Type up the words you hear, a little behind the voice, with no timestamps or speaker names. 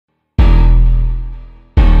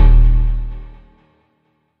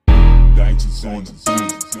This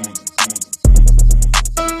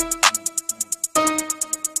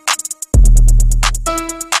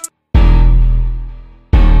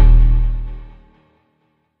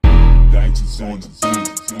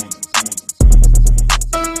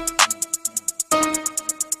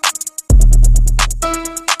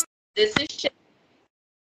is Shay.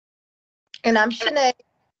 And I'm Shanae.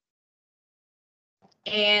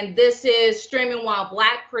 And this is Streaming While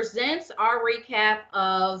Black presents our recap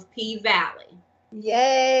of P-Valley.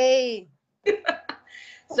 Yay!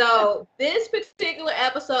 So this particular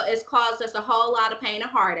episode has caused us a whole lot of pain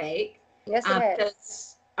and heartache. Yes, it has.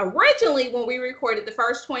 Because originally when we recorded the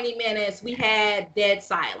first 20 minutes, we had dead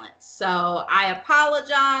silence. So I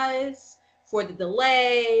apologize for the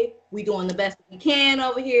delay. We doing the best we can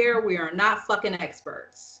over here. We are not fucking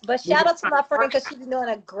experts. But shout out to my friend because she's doing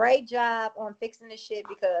a great job on fixing this shit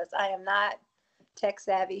because I am not tech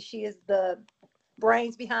savvy. She is the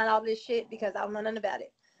brains behind all this shit because I don't know nothing about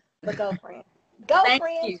it. But go, friend. Go, Thank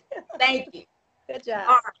friend. you. Thank you. Good job.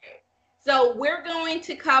 All right. So we're going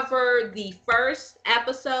to cover the first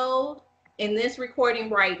episode in this recording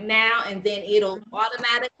right now, and then it'll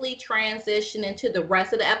automatically transition into the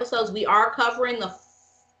rest of the episodes. We are covering the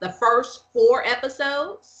first 4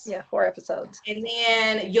 episodes. Yeah, 4 episodes. And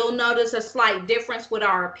then you'll notice a slight difference with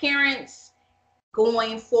our appearance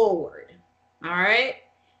going forward. All right.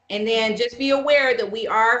 And then just be aware that we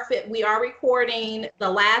are recording the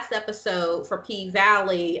last episode for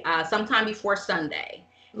P-Valley sometime before Sunday.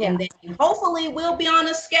 Yeah. And then hopefully we'll be on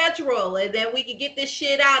a schedule and then we can get this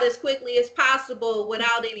shit out as quickly as possible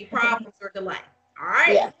without any problems or delay. All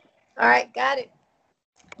right? Yeah. All right. Got it.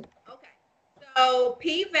 Okay. So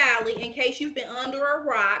P-Valley, in case you've been under a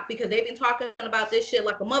rock, because they've been talking about this shit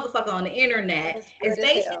like a motherfucker on the internet, is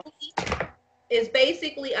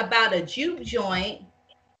basically about a juke joint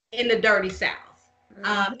in the dirty South.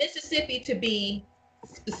 Mississippi to be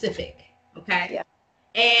specific. Okay? Yeah.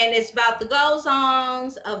 And it's about the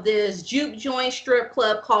goes-ons of this juke joint strip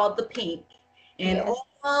club called The Pink. And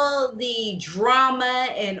all the drama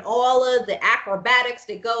and all of the acrobatics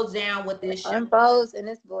that goes down with this show. Unfolds and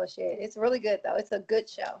it's bullshit. It's really good, though. It's a good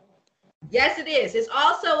show. Yes, it is. It's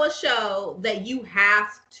also a show that you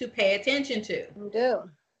have to pay attention to. You do.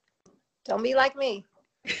 Don't be like me.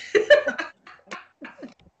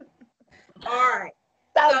 All right.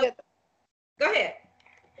 So, go ahead.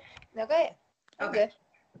 No, go ahead. Okay.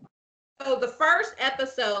 So the first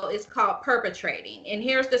episode is called Perpetrating, and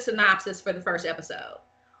here's the synopsis for the first episode.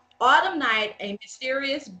 Autumn night, a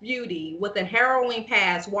mysterious beauty with a harrowing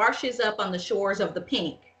past washes up on the shores of The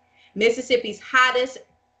Pink, Mississippi's hottest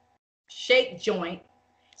shake joint.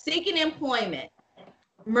 Seeking employment,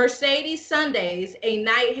 Mercedes Sundays, a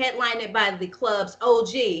night headlined by the club's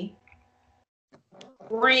OG,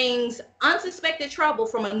 brings unsuspected trouble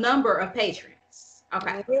from a number of patrons.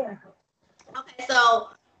 Okay. Yeah. Okay, so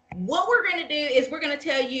what we're going to do is we're going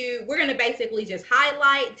to basically just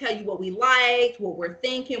highlight, tell you what we liked, what we're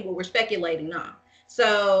thinking, what we're speculating on.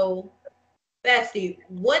 So, Bestie,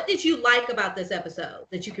 what did you like about this episode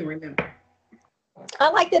that you can remember? I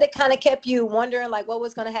liked that it kind of kept you wondering, like, what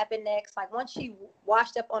was going to happen next. Like, once she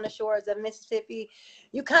washed up on the shores of Mississippi,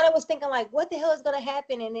 you kind of was thinking, like, what the hell is going to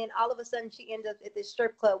happen? And then all of a sudden, she ends up at this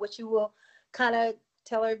strip club, which you will kind of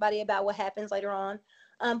tell everybody about what happens later on.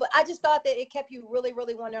 But I just thought that it kept you really,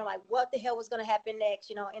 really wondering, like, what the hell was going to happen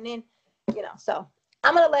next, and then, so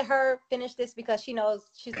I'm going to let her finish this because she knows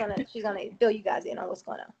she's going to fill you guys in on what's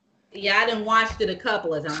going on. Yeah, I done watched it a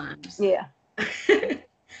couple of times. Yeah.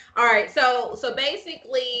 All right. So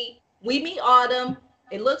basically we meet Autumn.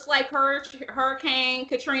 It looks like Hurricane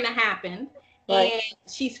Katrina happened. Right. And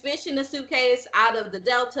she's fishing the suitcase out of the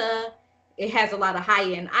Delta. It has a lot of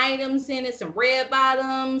high-end items in it, some red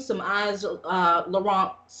bottoms, some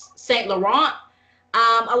Saint Laurent,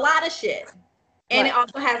 a lot of shit. And It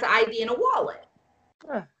also has an ID and a wallet.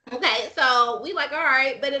 Huh. Okay, so we like, all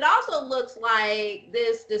right, but it also looks like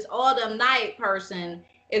this Autumn Night person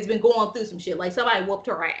has been going through some shit. Like somebody whooped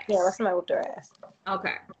her ass. Yeah, somebody whooped her ass.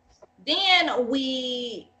 Okay. Then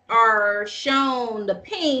we are shown The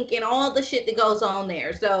Pink and all the shit that goes on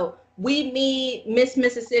there. So we meet Miss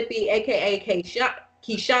Mississippi, aka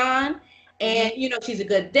Keyshawn, and she's a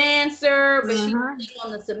good dancer, but she's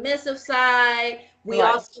on the submissive side. We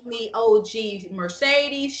also meet OG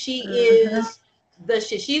Mercedes. She is the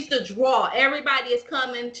shit. She's the draw. Everybody is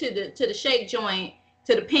coming to the shake joint,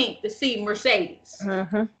 to The Pink, to see Mercedes.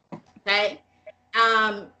 Okay.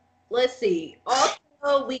 Let's see.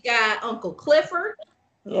 Also, we got Uncle Clifford.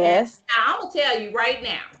 Yes. Now, I'm gonna tell you right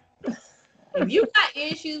now. If you got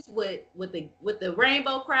issues with the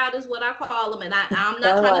rainbow crowd is what I call them, and I'm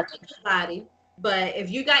not trying to pick somebody, But if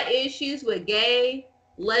you got issues with gay,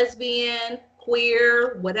 lesbian,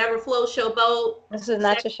 queer, whatever floats your boat, this is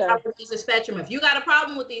not your show. It's a spectrum. If you got a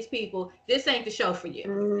problem with these people, this ain't the show for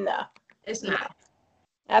you. No, it's not.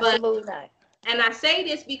 Absolutely not. And I say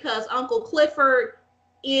this because Uncle Clifford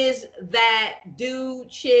is that dude,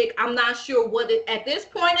 chick. I'm not sure at this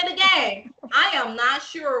point in the game, I am not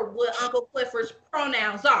sure what Uncle Clifford's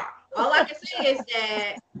pronouns are. All I can say is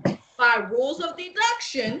that by rules of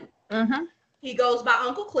deduction, he goes by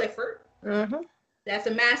Uncle Clifford. That's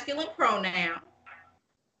a masculine pronoun.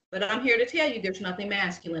 But I'm here to tell you there's nothing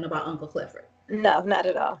masculine about Uncle Clifford. No, not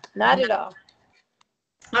at all. Not at all.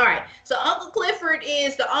 All right. So Uncle Clifford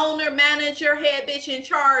is the owner, manager, head bitch in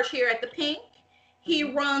charge here at the Pink. He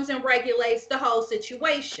runs and regulates the whole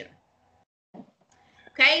situation.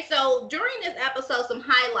 Okay, so during this episode, some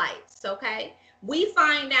highlights, okay? We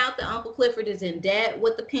find out that Uncle Clifford is in debt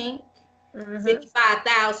with the Pink,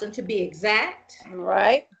 $55,000 to be exact.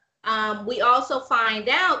 Right. We also find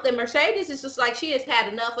out that Mercedes is just like she has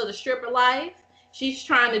had enough of the stripper life. She's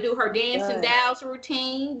trying to do her dancing dolls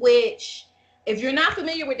routine, which, if you're not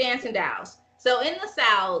familiar with dancing dolls, so in the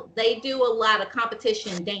South, they do a lot of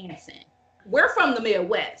competition dancing. We're from the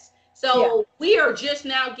Midwest, so we are just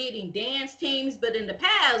now getting dance teams, but in the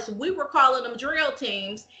past, we were calling them drill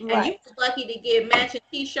teams, and you were lucky to get matching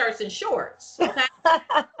t-shirts and shorts, okay?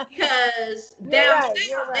 Because down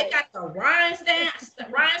south, they got the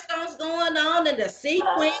rhinestones going on, and the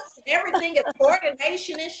sequins, and everything is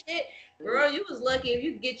coordination and shit. Girl, you was lucky if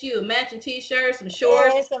you could get you a matching t-shirt, some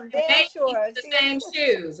shorts, and some damn shorts, the same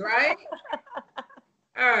shoes, right?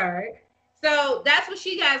 All right. So that's what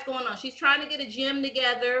she got going on. She's trying to get a gym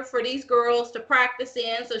together for these girls to practice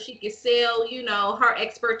in so she can sell, her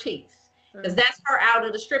expertise. Because that's her out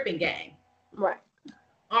of the stripping game. Right.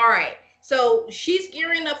 All right. So she's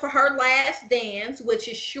gearing up for her last dance, which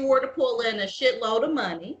is sure to pull in a shitload of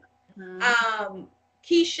money.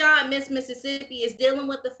 Keyshawn, Miss Mississippi, is dealing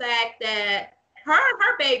with the fact that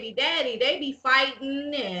her baby daddy, they be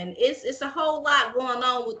fighting, and it's a whole lot going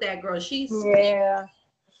on with that girl. She's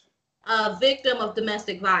a victim of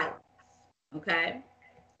domestic violence. Okay.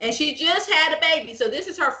 And she just had a baby. So this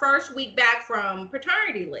is her first week back from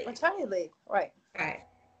paternity leave. Right. Okay.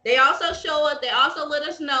 They also show us, they also let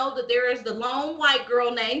us know that there is the lone white girl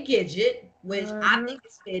named Gidget, which I think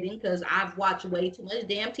is fitting because I've watched way too much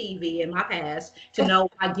damn TV in my past to know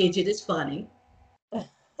why Gidget is funny.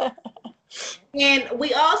 And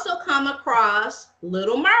we also come across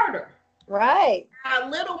Little Murder. Right.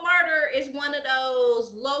 Little Murder is one of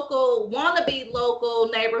those wannabe local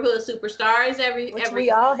neighborhood superstars. Which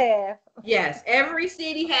we all have. Yes, every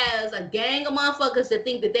city has a gang of motherfuckers that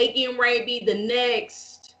think that they getting ready to be the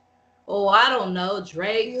next, I don't know,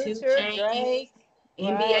 Drake, 2 Chainz,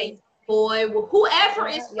 NBA boy, whoever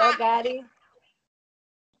is Yo Gotti.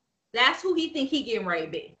 That's who he think he getting ready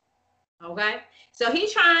to be. Okay, so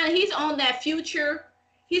he's on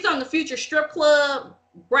the future strip club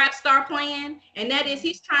rap star plan, and that is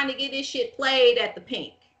he's trying to get his shit played at the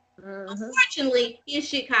Pink. Unfortunately, his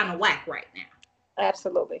shit kind of whack right now.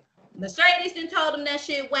 Absolutely. Mercedes then told him that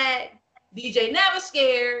shit whack. DJ Never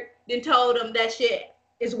Scared then told him that shit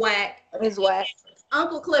is whack. It's whack.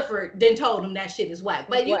 Uncle Clifford then told him that shit is whack.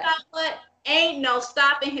 But you know what? Ain't no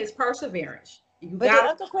stopping his perseverance. Did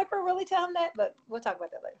Uncle Clifford really tell him that? But we'll talk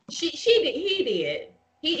about that later. He did.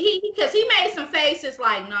 Because he made some faces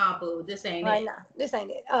like, nah, boo, this ain't it. Nah, this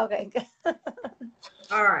ain't it. Oh, okay.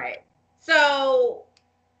 All right. So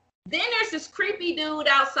then there's this creepy dude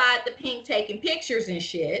outside the Pink taking pictures and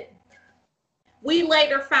shit. We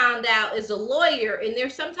later found out is a lawyer, and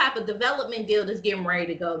there's some type of development deal that's getting ready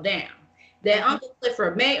to go down that Uncle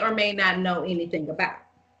Clifford may or may not know anything about.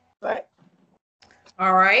 Right.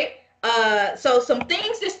 All right. So some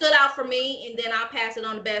things that stood out for me, and then I'll pass it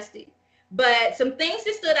on to Bestie. But some things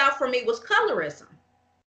that stood out for me was colorism.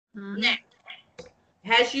 Now,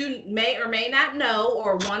 as you may or may not know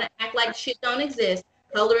or want to act like shit don't exist,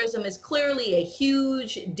 colorism is clearly a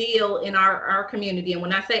huge deal in our community. And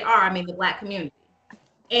when I say our, I mean the Black community.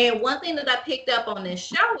 And one thing that I picked up on this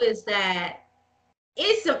show is that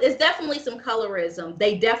it's definitely some colorism.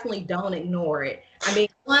 They definitely don't ignore it. I mean,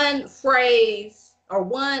 one phrase or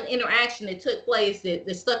one interaction that took place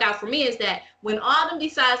that stuck out for me is that when Autumn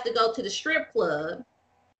decides to go to the strip club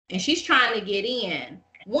and she's trying to get in,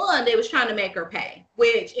 they was trying to make her pay,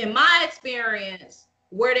 which in my experience,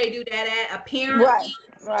 where they do that at, apparently,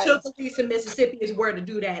 Tuscaloosa, Mississippi is where to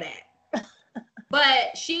do that at.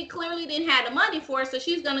 But she clearly didn't have the money for it, so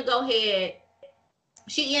she's going to go ahead.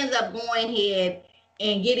 She ends up going ahead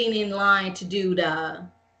and getting in line to do the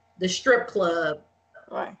strip club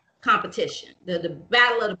competition, the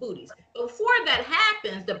battle of the booties. But before that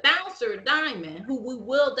happens, the bouncer Diamond, who we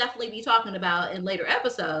will definitely be talking about in later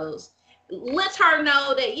episodes, lets her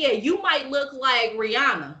know that yeah, you might look like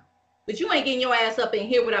Rihanna, but you ain't getting your ass up in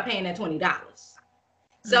here without paying that $20.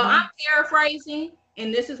 So I'm paraphrasing,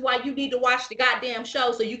 and this is why you need to watch the goddamn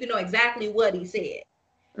show so you can know exactly what he said.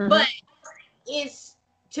 But it's,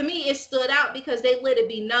 to me, it stood out because they let it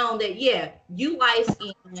be known that yeah, you light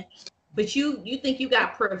skinned, but you think you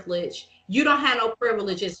got privilege. You don't have no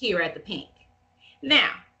privileges here at the Pink.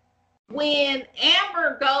 Now, when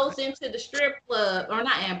Amber goes into the strip club, or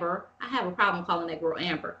not Amber, I have a problem calling that girl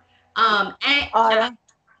Amber.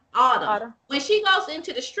 Autumn. When she goes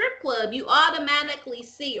into the strip club, you automatically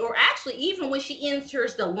see, or actually even when she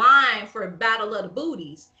enters the line for Battle of the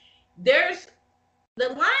Booties, there's the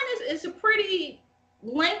line is a pretty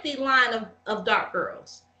lengthy line of dark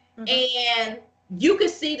girls. And you can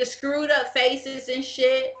see the screwed up faces and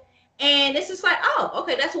shit. And it's just like, oh,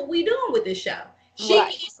 okay, that's what we doing with this show. She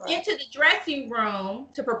gets into the dressing room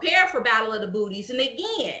to prepare for Battle of the Booties. And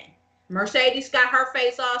again, Mercedes got her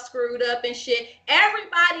face all screwed up and shit.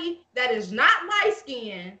 Everybody that is not light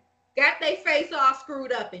skinned got their face all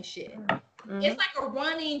screwed up and shit. It's like a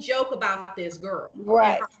running joke about this girl.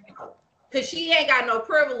 Right. Because she ain't got no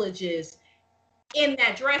privileges in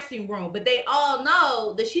that dressing room. But they all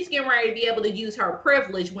know that she's getting ready to be able to use her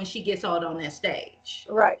privilege when she gets out on that stage.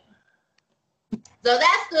 Right. So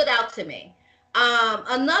that stood out to me.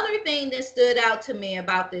 Another thing that stood out to me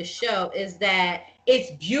about this show is that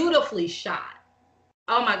it's beautifully shot.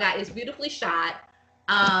 Oh my God, it's beautifully shot,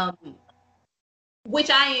 which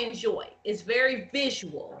I enjoy. It's very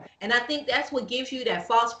visual. And I think that's what gives you that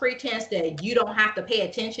false pretense that you don't have to pay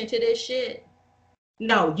attention to this shit.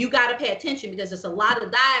 No, you got to pay attention because it's a lot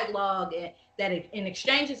of dialogue in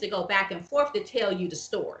exchanges that go back and forth to tell you the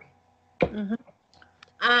story. And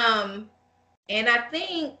I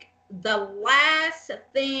think the last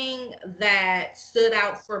thing that stood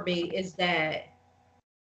out for me is that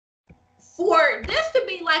for this to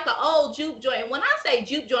be like an old juke joint, when I say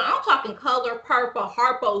juke joint, I'm talking Color Purple,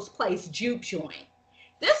 Harpo's Place juke joint.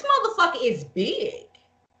 This motherfucker is big.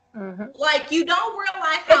 Like, you don't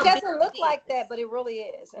realize how it doesn't look like that, but it really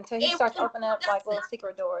is until he starts opening up like little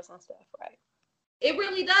secret doors and stuff, right? It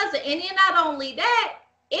really doesn't. And then not only that,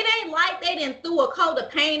 it ain't like they didn't threw a coat of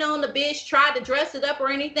paint on the bitch, tried to dress it up or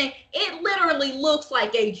anything. It literally looks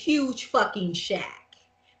like a huge fucking shack.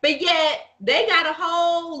 But yet, they got a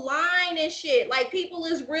whole line and shit. Like, people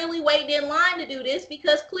is really waiting in line to do this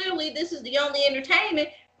because clearly this is the only entertainment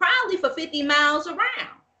probably for 50 miles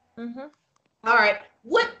around. All right.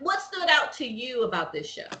 What stood out to you about this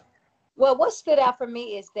show? Well, what stood out for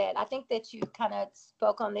me is that I think that you kind of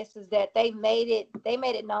spoke on this, is that they made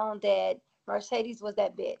it known that Mercedes was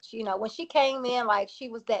that bitch. You know, when she came in, like, she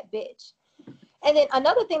was that bitch. And then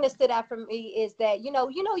another thing that stood out for me is that,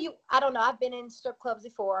 I don't know, I've been in strip clubs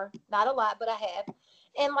before, not a lot, but I have.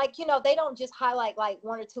 And like, they don't just highlight like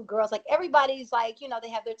one or two girls. Like, everybody's like, they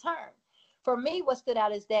have their turn. For me, what stood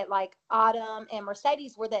out is that like Autumn and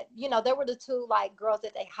Mercedes were that, they were the two like girls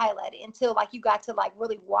that they highlighted until like you got to like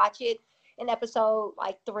really watch it in episode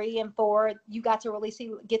like 3 and 4. You got to really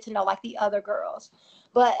get to know like the other girls.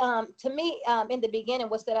 But to me, in the beginning,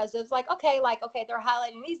 what stood out is it was like, okay, they're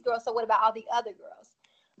highlighting these girls. So what about all the other girls?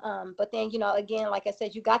 But then, again, like I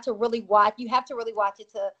said, you got to really watch. You have to really watch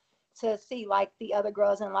it to see like the other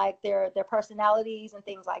girls and like their personalities and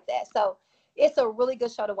things like that. So it's a really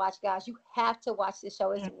good show to watch, guys. You have to watch this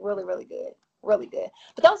show. It's really, really good. Really good.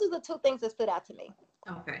 But those are the two things that stood out to me.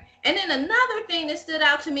 Okay. And then another thing that stood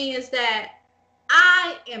out to me is that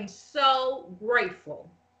I am so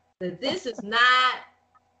grateful that this is not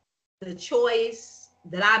the choice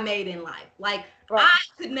that I made in life. Like, I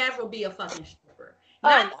could never be a fucking stripper.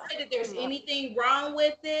 Not to say that there's anything wrong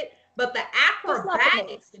with it, but the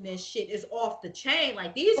acrobatics in this shit is off the chain.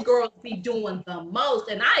 Like, these girls be doing the most,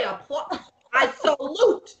 and I applaud. I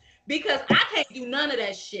salute, because I can't do none of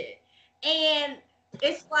that shit. And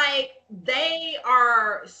it's like they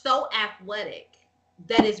are so athletic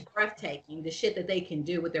that is breathtaking, the shit that they can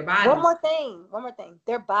do with their bodies. One more thing.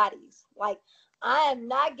 Their bodies. Like, I am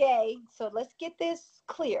not gay, so let's get this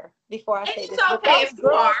clear before I say this. It's okay if you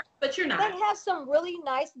are, but you're not. They have some really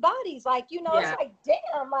nice bodies. Like, it's like,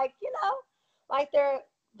 damn, like, like they're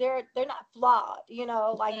not flawed,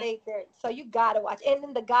 like they're, so you gotta watch. And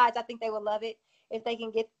then the guys, I think they would love it if they can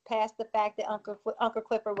get past the fact that Uncle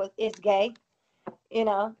Clifford is gay.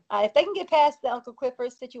 If they can get past the Uncle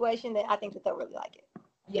Clifford situation, then I think that they'll really like it.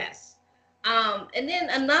 Yes. And then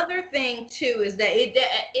another thing too is that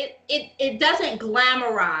it doesn't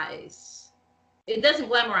glamorize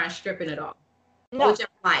stripping at all. No. which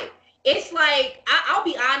I like. It's like I'll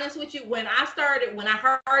be honest with you. When I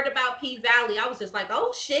heard about P Valley, I was just like,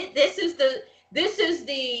 oh shit, this is the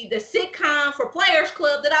sitcom for Players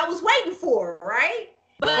Club that I was waiting for, right?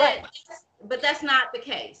 Right. But that's not the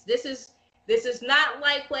case. This is not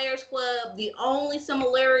like Players Club. The only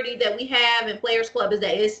similarity that we have in Players Club is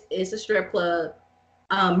that it's a strip club.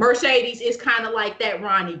 Mercedes is kind of like that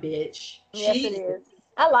Ronnie bitch. Yes, it is.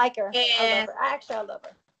 I like her. I love her. I love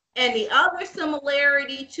her. And the other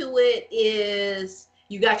similarity to it is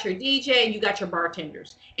you got your DJ and you got your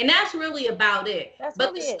bartenders. And that's really about it.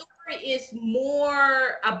 But the story is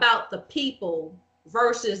more about the people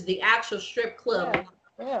versus the actual strip club.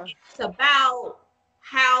 Yeah. It's about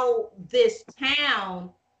how this town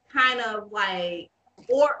kind of like,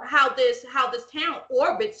 or how this town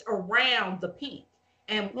orbits around the Pink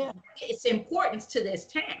and its importance to this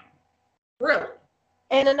town. Really.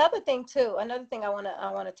 And another thing I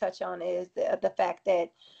want to touch on is the fact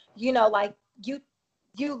that, you know, like you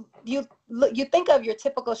think of your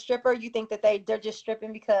typical stripper, you think that they're just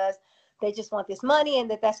stripping because they just want this money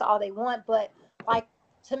and that's all they want. But like,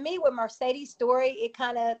 to me, with Mercedes' story, it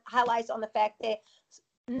kind of highlights on the fact that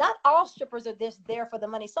not all strippers are just there for the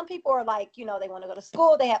money. Some people are like, you know, they want to go to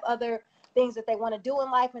school, they have other things that they want to do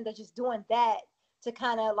in life, and they're just doing that to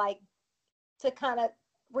kind of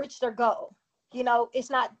reach their goal. You know, it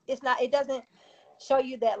doesn't show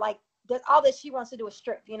you that like that all that she wants to do is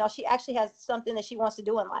strip. You know, she actually has something that she wants to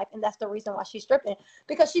do in life, and that's the reason why she's stripping,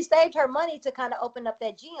 because she saved her money to kind of open up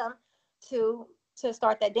that gym to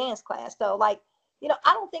start that dance class. So like, you know,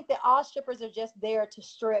 I don't think that all strippers are just there to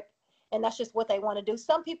strip and that's just what they want to do.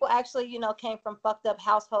 Some people actually, you know, came from fucked up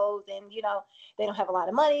households and, you know, they don't have a lot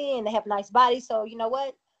of money and they have nice bodies. So, you know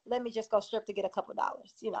what? Let me just go strip to get a couple of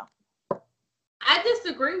dollars, you know. I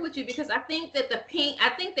disagree with you because I think that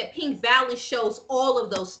Pink Valley shows all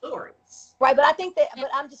of those stories. Right, but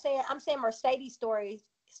I'm saying Mercedes' story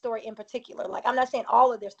in particular. Like, I'm not saying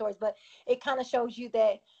all of their stories, but it kind of shows you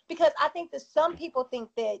that, because I think that some people think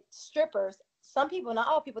that strippers, some people, not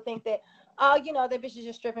all people, think that, oh, you know, that bitch is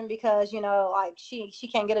just stripping because, you know, like she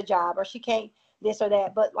can't get a job or she can't this or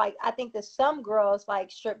that. But like, I think that some girls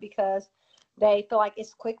like strip because they feel like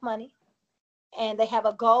it's quick money and they have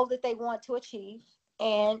a goal that they want to achieve,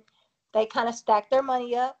 and they kind of stack their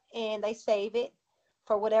money up and they save it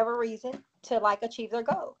for whatever reason to like achieve their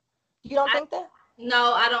goal. You don't think that?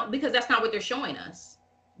 No, I don't, because that's not what they're showing us.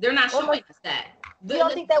 They're not showing us that. You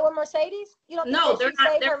don't think that with Mercedes? You don't think no, that she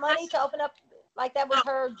saved her money to open up, like that was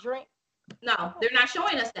her dream? No, they're not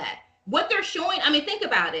showing us that. What they're showing, I mean, think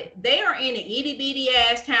about it. They are in an itty bitty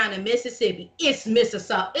ass town in Mississippi. It's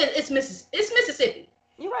Mississippi. It's Mississippi.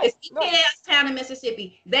 You're right. It's itty ass town in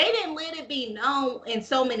Mississippi. They didn't let it be known in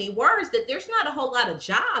so many words that there's not a whole lot of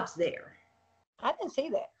jobs there. I didn't see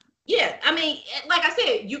that. Yeah, I mean, like I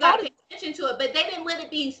said, you got to pay attention to it, but they didn't let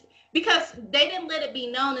it be, because they didn't let it be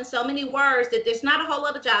known in so many words that there's not a whole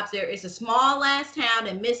lot of jobs there. It's a small ass town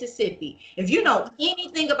in Mississippi. If you know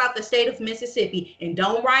anything about the state of Mississippi, and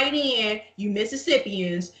don't write in, you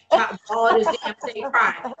Mississippians, all this damn state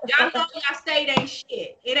pride. Y'all know y'all state ain't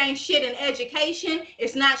shit. It ain't shit in education.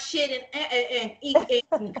 It's not shit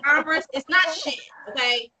in commerce. It's not shit,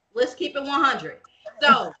 okay? Let's keep it 100.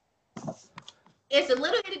 So, it's a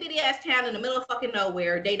little itty bitty ass town in the middle of fucking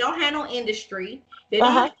nowhere. They don't have no industry. They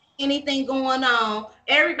don't have anything going on.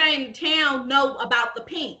 Everybody in the town know about the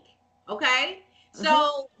Pink. Okay?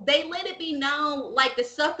 So they let it be known, like the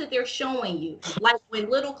stuff that they're showing you. Like when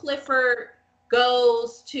Little Clifford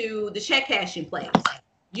goes to the check cashing place,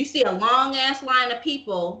 you see a long ass line of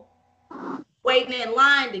people waiting in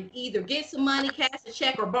line to either get some money, cash a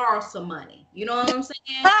check, or borrow some money. You know what I'm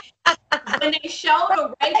saying? When they show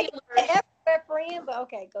the regulars, friend, but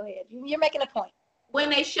okay, go ahead. You're making a point. When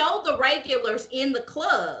they show the regulars in the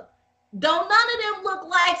club, don't none of them look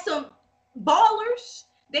like some ballers.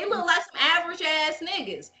 They look like some average ass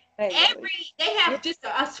niggas. They have just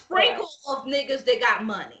a sprinkle of niggas that got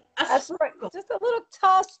money. A sprinkle. Just a little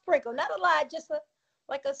tall sprinkle, not a lot, just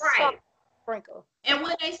like a soft sprinkle. And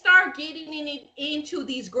when they start getting into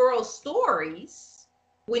these girls' stories,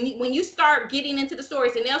 when you start getting into the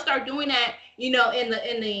stories, and they'll start doing that, you know, in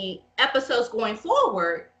the episodes going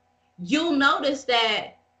forward, you'll notice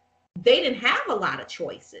that they didn't have a lot of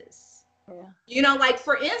choices. Yeah. You know, like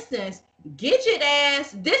for instance, Gidget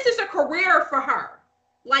ass, this is a career for her.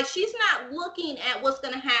 Like, she's not looking at what's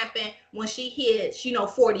gonna happen when she hits, you know,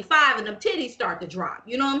 45 and them titties start to drop.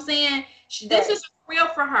 You know what I'm saying? This is a career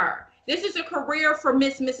for her. This is a career for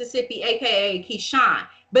Miss Mississippi, aka Keyshawn.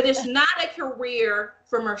 But it's not a career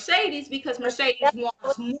for Mercedes, because Mercedes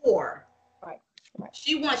wants more. Right.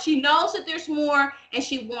 She knows that there's more, and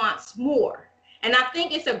she wants more. And I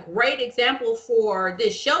think it's a great example for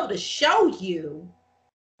this show to show you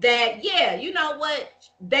that, yeah, you know what?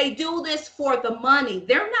 They do this for the money.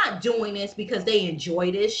 They're not doing this because they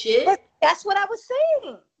enjoy this shit. That's what I was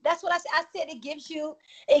saying. That's what I said. I said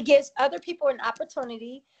it gives other people an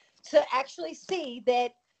opportunity to actually see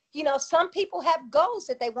that, you know, some people have goals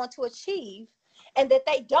that they want to achieve, and that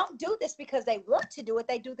they don't do this because they want to do it.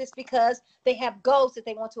 They do this because they have goals that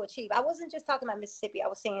they want to achieve. I wasn't just talking about Mississippi. I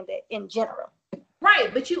was saying that in general. Right,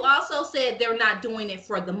 but you also said they're not doing it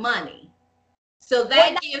for the money. So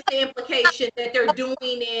that gives the implication that they're doing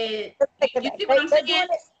it. You see what I'm saying?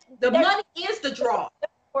 The money is the draw.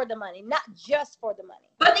 For the money, not just for the money.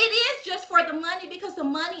 But it is just for the money, because the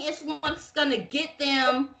money is what's going to get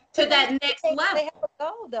them to that next level. They have a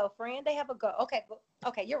goal, though, friend. They have a goal. Okay,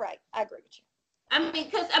 you're right. I agree with you.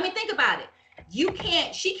 Think about it.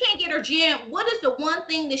 She can't get her gym. What is the one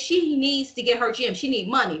thing that she needs to get her gym? She needs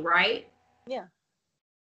money, right? Yeah.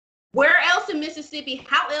 Where else in Mississippi,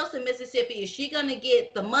 how else in Mississippi is she going to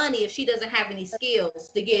get the money if she doesn't have any skills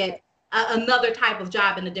to get another type of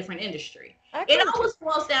job in a different industry? It always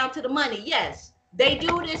boils down to the money. Yes, they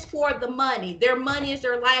do this for the money. Their money is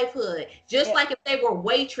their livelihood. Just like if they were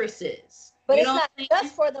waitresses. But it's not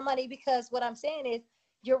just for the money, because what I'm saying is,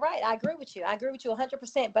 you're right. I agree with you. I agree with you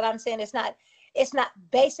 100%. But I'm saying it's not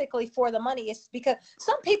basically for the money. It's because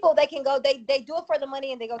some people, they can go, they do it for the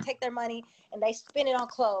money, and they go take their money and they spend it on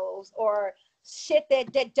clothes or shit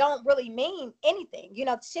that don't really mean anything. You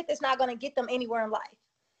know, shit that's not going to get them anywhere in life.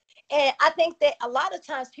 And I think that a lot of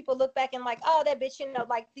times people look back and like, oh, that bitch, you know,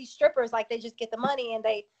 like these strippers, like they just get the money and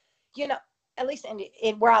they, you know, at least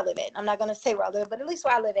in where I live at. I'm not going to say where I live, but at least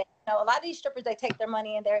where I live at. You know, a lot of these strippers, they take their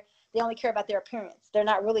money and they only care about their appearance. They're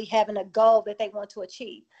not really having a goal that they want to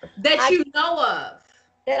achieve. That I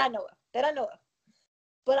know of.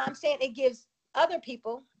 But I'm saying it gives other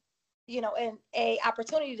people, you know, a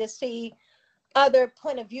opportunity to see other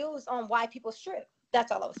point of views on why people strip. That's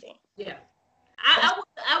all I was saying. Yeah.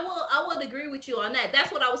 I would agree with you on that.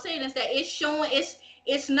 That's what I was saying, is that it's showing,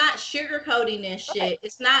 it's not sugarcoating this shit. Right.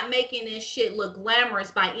 It's not making this shit look glamorous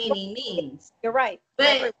by any means. You're right.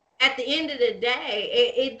 But at the end of the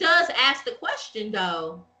day, it does ask the question,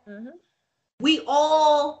 though. Mm-hmm. We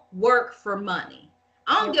all work for money.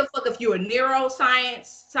 I don't give a fuck if you're a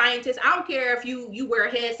neuroscience scientist. I don't care if you wear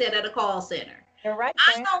a headset at a call center. You're right.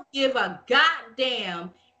 I don't give a goddamn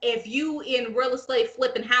if you in real estate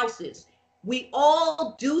flipping houses. We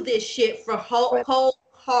all do this shit for cold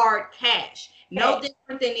hard cash. No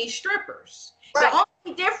different than these strippers. Right. The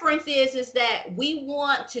only difference is that we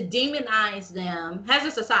want to demonize them as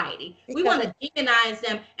a society. We want to demonize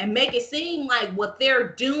them and make it seem like what they're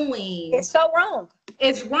doing. It's so wrong.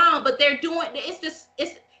 It's wrong, but they're doing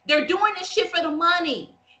they're doing this shit for the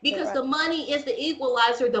money, because the money is the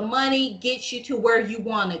equalizer. The money gets you to where you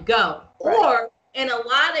want to go. Right. Or in a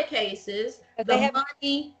lot of cases, the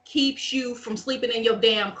money keeps you from sleeping in your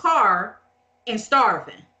damn car and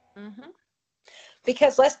starving. Mm-hmm.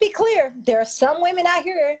 Because let's be clear, there are some women out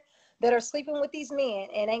here that are sleeping with these men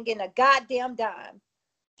and ain't getting a goddamn dime.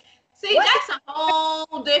 See, that's a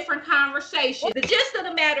whole different conversation. The gist of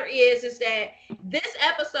the matter is that this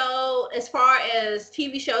episode, as far as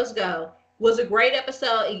TV shows go, was a great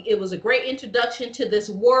episode. It was a great introduction to this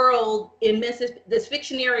world in Mississippi, this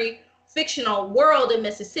fictional world in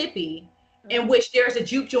Mississippi, in which there's a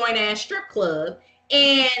juke joint ass strip club.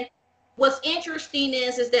 And what's interesting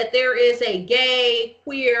is that there is a gay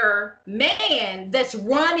queer man that's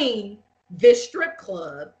running this strip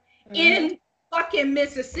club in fucking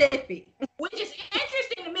Mississippi, which is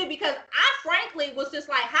interesting to me, because I frankly was just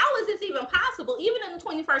like, how is this even possible, even in the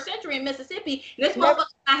 21st century in Mississippi, and this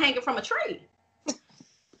motherfucker's not hanging from a tree?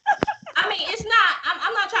 I mean, it's not,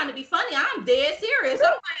 I'm not trying to be funny. I'm dead serious.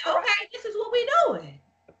 I'm like, okay, this is what we doing.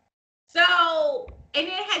 So, and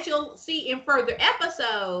then as you'll see in further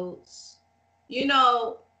episodes, you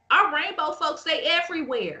know, our rainbow folks, they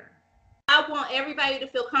everywhere. I want everybody to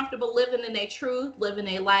feel comfortable living in their truth, living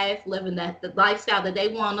their life, living the lifestyle that they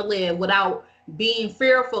want to live without being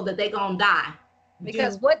fearful that they're going to die.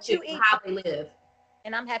 Because what you eat, how they live.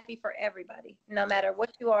 And I'm happy for everybody, no matter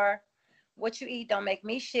what you are. What you eat don't make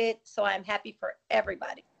me shit, so I'm happy for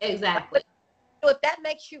everybody. Exactly. So if that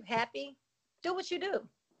makes you happy, do what you do.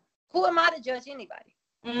 Who am I to judge anybody?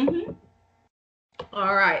 Mm-hmm.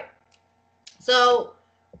 All right. So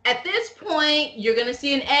at this point, you're going to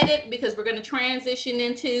see an edit, because we're going to transition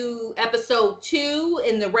into episode 2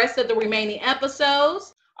 and the rest of the remaining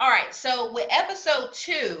episodes. All right. So with episode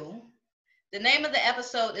 2, the name of the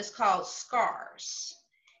episode is called Scars.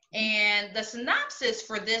 And the synopsis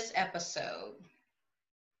for this episode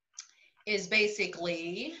is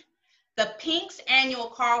basically The Pink's annual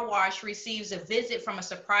car wash receives a visit from a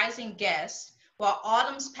surprising guest, while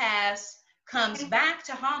Autumn's past comes back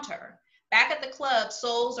to haunt her. Back at the club,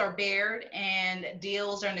 souls are bared and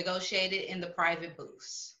deals are negotiated in the private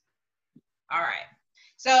booths. All right.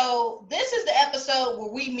 So this is the episode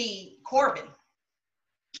where we meet Corbin.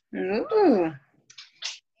 Ooh.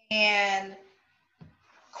 And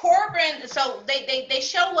Corbin, so they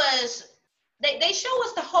show us they show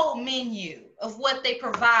us the whole menu of what they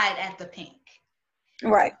provide at the Pink.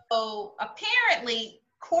 Right. So apparently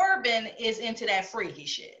Corbin is into that freaky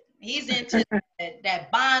shit. He's into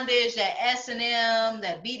that bondage, that S&M,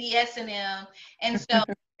 that BDSM. And so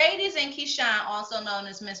Mercedes and Keyshawn, also known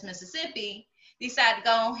as Miss Mississippi, decide to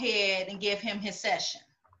go ahead and give him his session.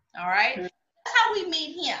 All right. That's how we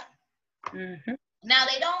meet him. Mm-hmm. Now,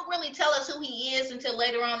 they don't really tell us who he is until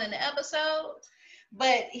later on in the episode,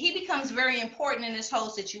 but he becomes very important in this whole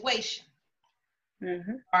situation.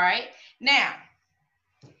 Mm-hmm. All right. Now,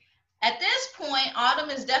 at this point,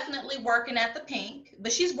 Autumn is definitely working at the Pink,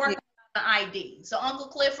 but she's working on the ID. So Uncle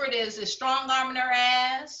Clifford is strong-arming her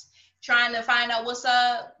ass, trying to find out what's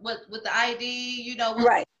up with the ID, you know,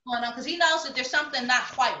 what's going on, because he knows that there's something not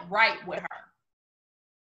quite right with her.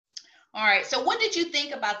 All right. So what did you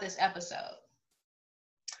think about this episode?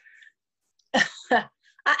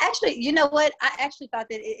 I actually, you know what? I actually thought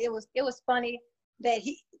that it was funny that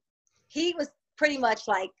he was pretty much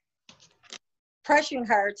like pressuring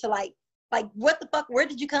her to like what the fuck? Where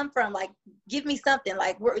did you come from? Like, give me something.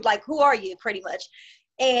 Like, who are you? Pretty much.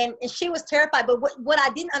 And she was terrified. But what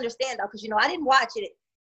I didn't understand though, because I didn't watch it,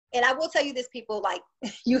 and I will tell you this, people, like,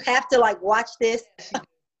 you have to like watch this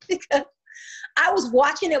because I was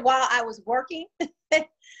watching it while I was working.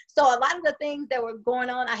 So a lot of the things that were going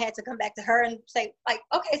on, I had to come back to her and say, like,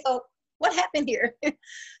 okay, so what happened here?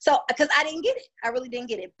 So, because I didn't get it. I really didn't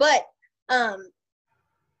get it. But I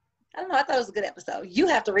don't know. I thought it was a good episode. You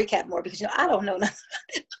have to recap more because I don't know nothing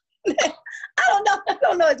about it. I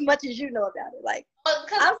don't know as much as you know about it. Like,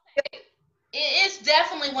 it's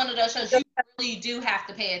definitely one of those shows you really do have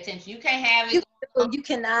to pay attention. You can't have it. You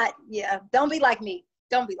cannot. Yeah. Don't be like me.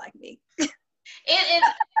 Don't be like me. It's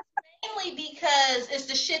mainly because it's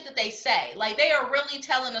the shit that they say. Like, they are really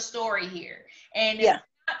telling a story here. And if you're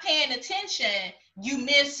not paying attention, you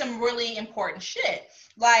miss some really important shit.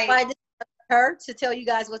 Like, I did her to tell you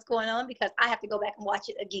guys what's going on because I have to go back and watch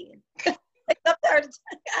it again. It's up to her.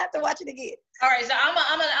 I have to watch it again. All right, so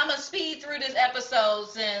I'm a speed through this episode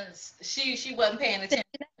since she wasn't paying attention.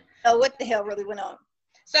 Oh, what the hell really went on?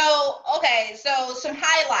 So, okay, so some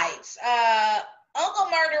highlights. Uncle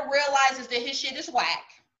Murder realizes that his shit is whack.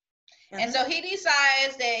 Mm-hmm. And so he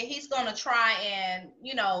decides that he's going to try and,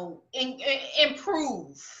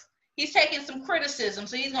 improve. He's taking some criticism,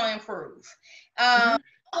 so he's going to improve. Uncle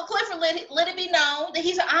Clifford let it be known that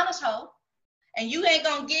he's an honest hoe. And you ain't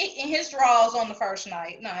going to get in his drawers on the first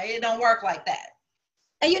night. No, it don't work like that.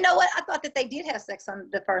 And you know what? I thought that they did have sex on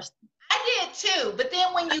the first. I did too. But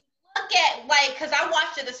then when you look at, like, because I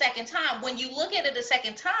watched it a second time. When you look at it a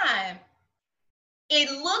second time, it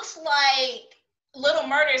looks like Little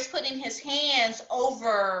Murder is putting his hands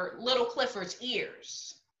over Little Clifford's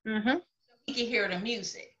ears. Mm-hmm. So he can hear the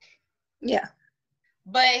music. Yeah.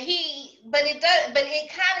 But it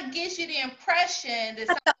kind of gives you the impression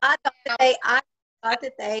that I thought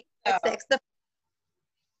that they had sex.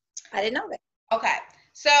 I didn't know that. Okay.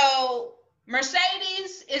 So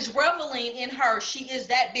Mercedes is reveling in her. She is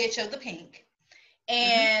that bitch of the Pink.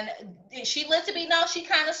 And she lets it be known she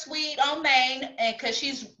kind of sweet on Maine, and because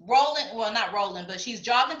she's not rolling, but she's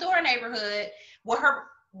jogging through her neighborhood with her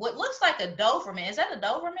what looks like a Doberman. Is that a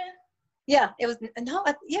Doberman? Yeah, it was.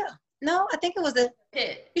 No, I think it was a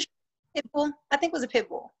pit bull. I think it was a pit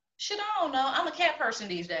bull. Shit, I don't know. I'm a cat person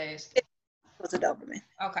these days. It was a Doberman.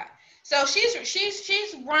 Okay, so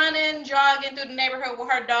she's running, jogging through the neighborhood with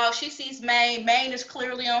her dog. She sees Maine. Maine is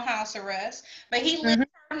clearly on house arrest, but he lets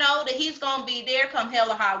her know that he's gonna be there come hell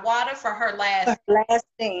or high water for her last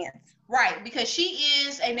dance. Right, because she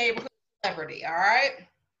is a neighborhood celebrity. All right.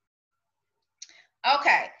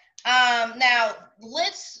 Okay. Now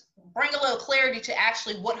let's bring a little clarity to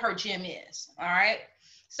actually what her gym is. All right.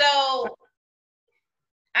 So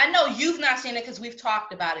I know you've not seen it because we've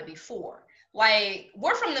talked about it before. Like,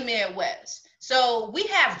 we're from the Midwest, so we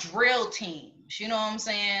have drill teams, you know what I'm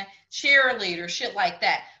saying? Cheerleaders, shit like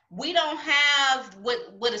that. We don't have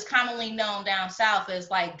what is commonly known down south as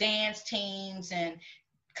like dance teams and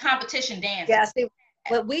competition dance. Yeah, see,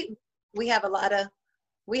 but we have a lot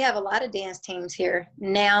of dance teams here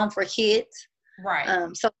now for kids. Right.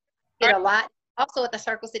 So I see it a lot. Also at the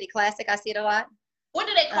Circle City Classic, I see it a lot. What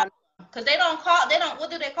do they call them? Because they don't.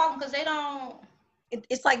 What do they call them? Because they don't.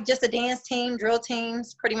 it's like just a dance team, drill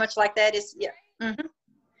teams, pretty much like that. It's Mm-hmm.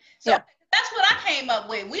 So that's what I came up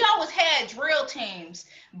with. We always had drill teams,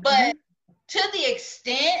 but to the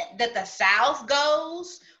extent that the South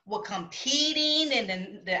goes with competing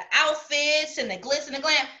and the outfits and the glitz and the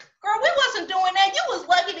glam, girl, we wasn't doing that. You was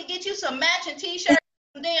lucky to get you some matching t-shirts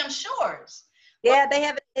and damn shorts. Yeah, they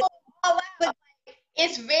have it.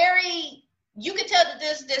 It's very, you can tell that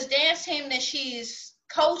this dance team that she's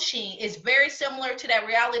coaching is very similar to that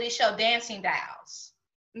reality show Dancing Dolls.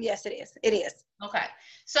 Yes, it is. It is. Okay.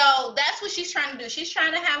 So that's what she's trying to do. She's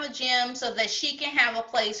trying to have a gym so that she can have a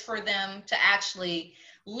place for them to actually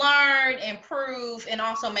learn, improve, and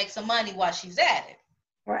also make some money while she's at it.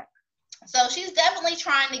 Right. So she's definitely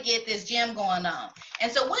trying to get this gym going on.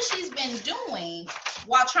 And so what she's been doing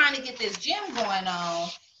while trying to get this gym going on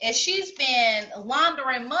is she's been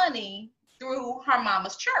laundering money through her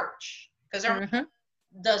mama's church, because her mom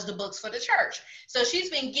does the books for the church. So she's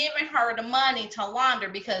been giving her the money to launder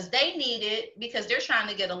because they need it, because they're trying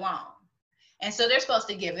to get a loan. And so they're supposed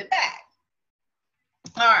to give it back.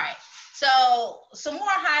 All right. So some more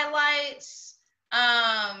highlights.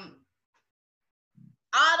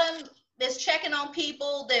 Autumn is checking on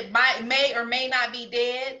people that may or may not be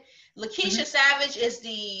dead. Lakeisha Savage is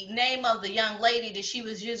the name of the young lady that she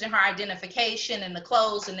was using her identification and the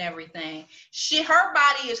clothes and everything. Her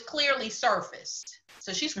body is clearly surfaced.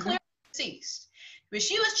 So she's clearly deceased. But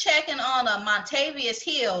she was checking on a Montavious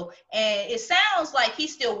Hill, and it sounds like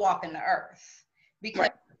he's still walking the earth, because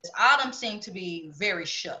Autumn seemed to be very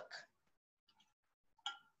shook.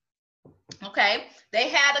 Okay, they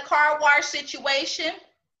had a car wash situation.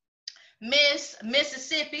 Miss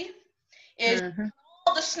Mississippi is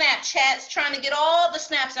all the Snapchats, trying to get all the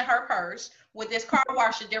snaps in her purse with this car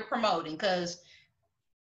wash that they're promoting, because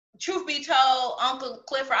truth be told, Uncle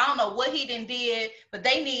Clifford, I don't know what he did, but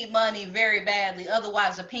they need money very badly.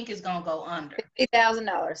 Otherwise, the pink is going to go under.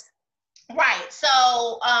 $50,000. Right.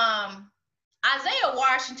 So Isaiah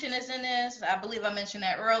Washington is in this. I believe I mentioned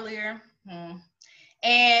that earlier.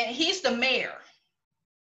 And he's the mayor.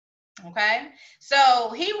 Okay.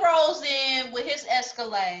 So he rolls in with his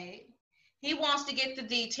Escalade. He wants to get the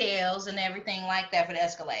details and everything like that for the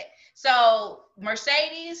Escalade. So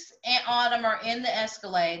Mercedes and Autumn are in the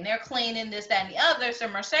Escalade, and they're cleaning this, that, and the other. So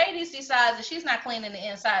Mercedes decides that she's not cleaning the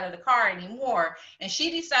inside of the car anymore, and she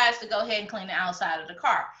decides to go ahead and clean the outside of the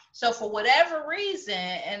car. So for whatever reason,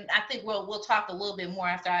 and I think we'll talk a little bit more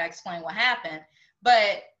after I explain what happened,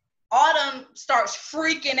 but Autumn starts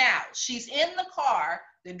freaking out. She's in the car,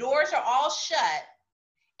 the doors are all shut,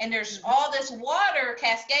 and there's all this water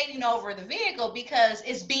cascading over the vehicle because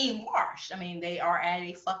it's being washed. I mean, they are at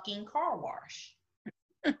a fucking car wash.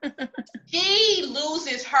 She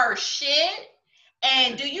loses her shit.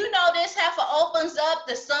 And do you know this heifer opens up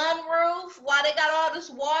the sunroof while they got all this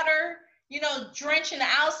water, drenching the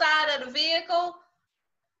outside of the vehicle?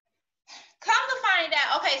 Come to find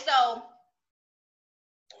out. Okay, so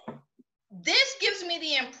this gives me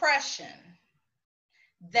the impression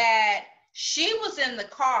that she was in the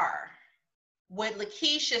car with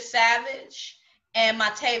Lakeisha Savage and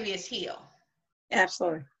Montavious Hill.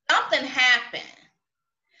 Absolutely. Something happened.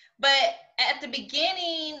 But at the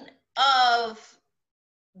beginning of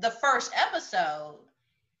the first episode,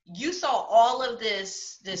 you saw all of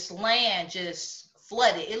this land just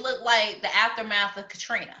flooded. It looked like the aftermath of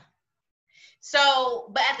Katrina.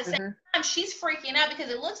 So, but at the same time, she's freaking out because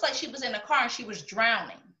it looks like she was in a car and she was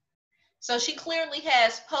drowning. So she clearly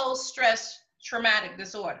has post-stress traumatic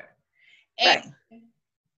disorder. And,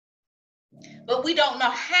 but we don't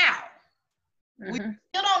know how. We still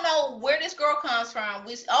don't know where this girl comes from.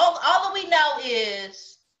 All that we know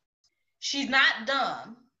is she's not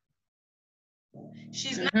dumb.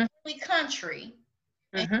 She's not really country.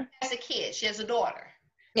 And she has a kid. She has a daughter.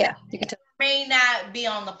 Yeah. You can tell. May not be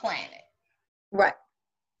on the planet. Right.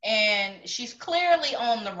 And she's clearly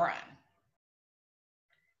on the run.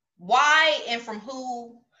 Why and from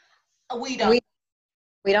who, we don't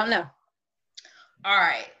know. All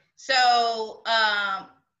right. So,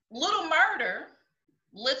 Little Murder,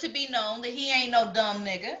 let to be known that he ain't no dumb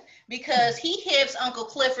nigga, because he hips Uncle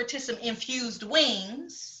Clifford to some infused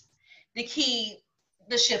wings to keep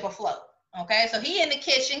the ship afloat. Okay, so he in the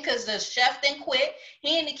kitchen because the chef didn't quit.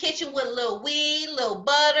 He in the kitchen with a little weed, little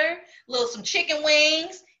butter, some chicken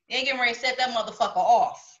wings. They getting ready to set that motherfucker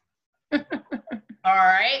off. All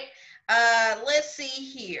right. Let's see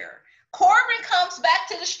here. Corbin comes back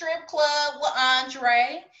to the strip club with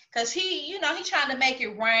Andre because he trying to make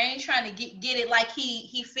it rain, trying to get it like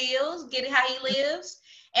he feels, get it how he lives.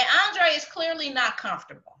 And Andre is clearly not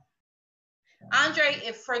comfortable. Andre,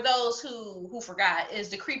 if for those who forgot, is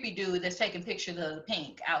the creepy dude that's taking pictures of the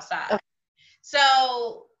pink outside. Okay.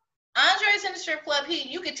 So Andre's in the strip club.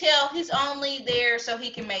 You could tell he's only there so he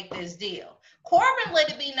can make this deal. Corbin let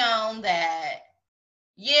it be known that,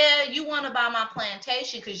 yeah, you want to buy my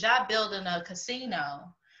plantation because y'all building a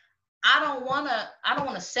casino. I don't want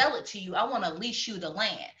to sell it to you. I want to lease you the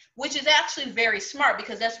land, which is actually very smart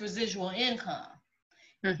because that's residual income.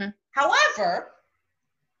 Mm-hmm. However,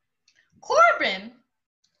 Corbin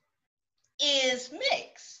is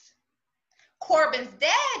mixed. Corbin's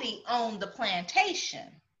daddy owned the plantation.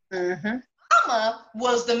 Mm-hmm. Mama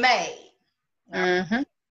was the maid. Mm-hmm.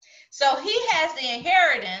 So he has the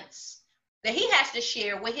inheritance that he has to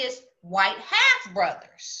share with his white half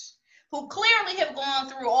brothers, who clearly have gone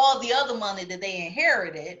through all the other money that they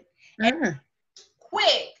inherited and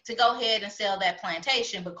quick to go ahead and sell that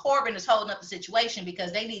plantation. But Corbin is holding up the situation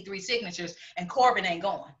because they need 3 signatures and Corbin ain't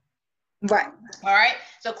going. Right. All right.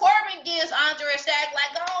 So Corbin gives Andre a stack,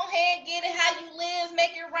 like, go ahead, get it how you live,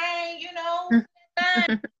 make it rain, you know.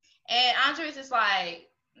 And Andre's just like,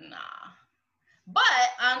 nah. But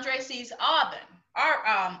Andre sees Auburn.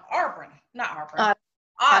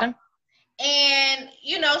 And,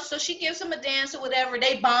 you know, so she gives him a dance or whatever.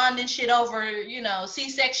 They bond and shit over, you know,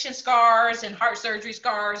 C-section scars and heart surgery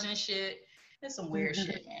scars and shit. That's some weird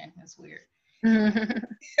shit, man. That's weird.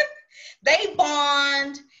 They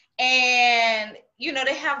bond and, you know,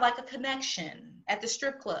 they have like a connection at the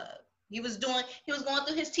strip club. He was going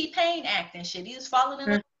through his T-Pain act and shit. He was falling in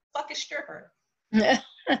love with a fucking stripper.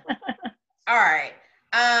 All right.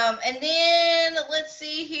 And then let's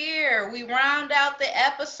see here. We round out the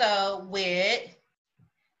episode with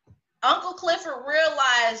Uncle Clifford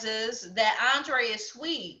realizes that Andre is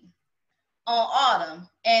sweet on Autumn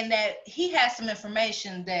and that he has some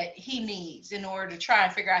information that he needs in order to try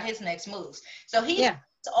and figure out his next moves. So he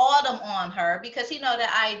puts Autumn on her because he know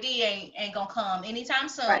that ID ain't gonna come anytime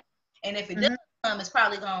soon. Right. And if it doesn't come, it's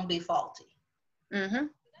probably gonna be faulty. Mm-hmm.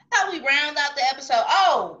 How we round out the episode.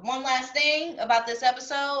 Oh, one last thing about this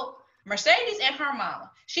episode. Mercedes and her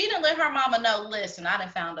mama. She didn't let her mama know, listen, I done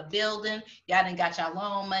found a building. Y'all done got y'all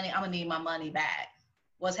loan money. I'm going to need my money back.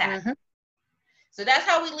 What's happening? Mm-hmm. So that's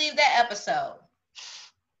how we leave that episode.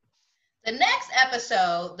 The next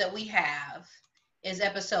episode that we have is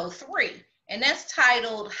episode 3. And that's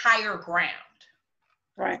titled Higher Ground.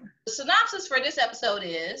 Right. The synopsis for this episode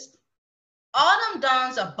is, Autumn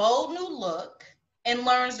dons a bold new look and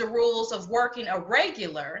learns the rules of working a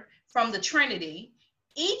regular from the Trinity,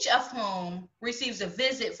 each of whom receives a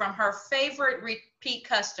visit from her favorite repeat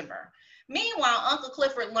customer. Meanwhile, Uncle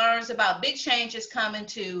Clifford learns about big changes coming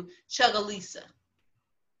to Chugalisa.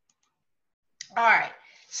 All right.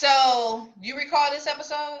 So, you recall this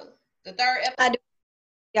episode? The 3rd episode? I do.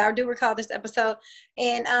 Yeah, I do recall this episode.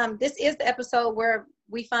 And this is the episode where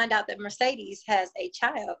we find out that Mercedes has a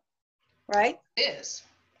child, right? It is.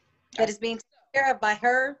 That is being care of by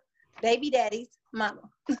her baby daddy's mama.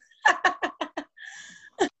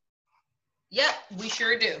 Yep, we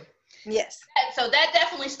sure do. Yes. So that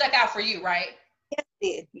definitely stuck out for you, right? Yes, it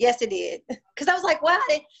did. Yes, it did. Because I was like, why?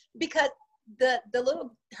 Because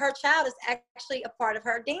her child is actually a part of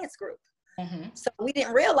her dance group. Mm-hmm. So we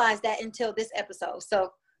didn't realize that until this episode.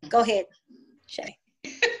 So go ahead, Shay.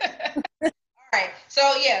 All right.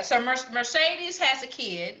 So yeah, so Mercedes has a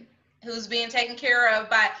kid who's being taken care of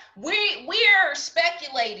by, we're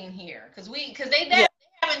speculating here because they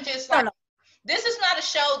haven't just like, this is not a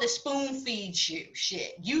show that spoon feeds you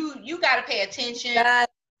shit. You got to pay attention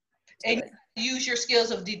and use your skills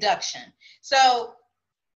of deduction. So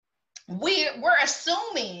we're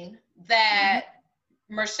assuming that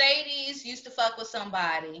Mercedes used to fuck with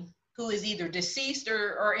somebody who is either deceased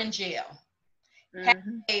or in jail, had a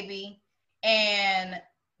baby, and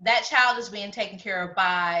that child is being taken care of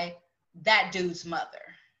by that dude's mother.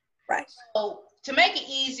 Right. So to make it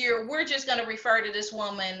easier, we're just going to refer to this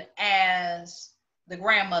woman as the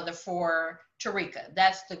grandmother for Tarika.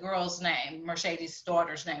 That's the girl's name, Mercedes'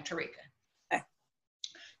 daughter's name, Tarika. Okay.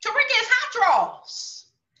 Tarika is hot draws.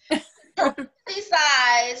 Tarika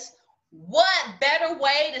decides, what better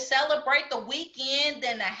way to celebrate the weekend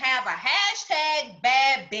than to have a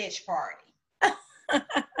 #bad bitch party?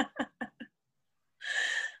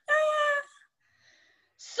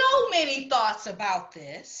 So many thoughts about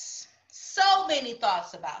this.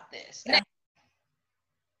 Yeah. Now,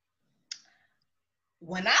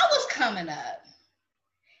 when I was coming up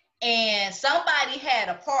and somebody had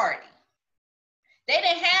a party, they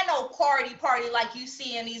didn't have no party like you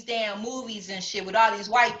see in these damn movies and shit with all these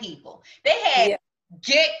white people. They had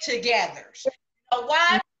get-togethers. You know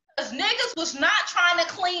why? Because niggas was not trying to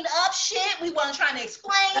clean up shit. We wasn't trying to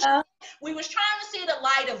explain shit. We was trying to see the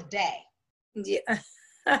light of day. Yeah.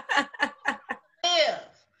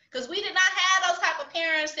 Because we did not have those type of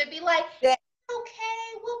parents that be like, yeah.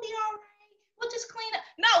 Okay, we'll be all right. We'll just clean up.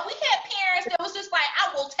 No, we had parents that was just like,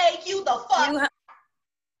 I will take you the fuck.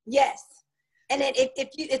 Yes. And then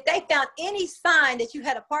if they found any sign that you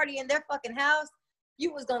had a party in their fucking house,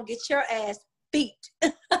 you was gonna get your ass beat.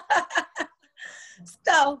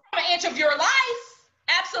 So an inch of your life,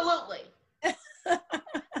 absolutely.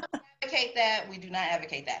 Advocate that. We do not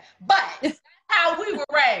advocate that, but that's how we were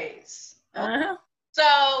raised. Uh-huh.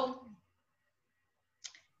 So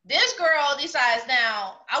this girl decides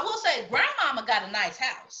now. I will say, grandmama got a nice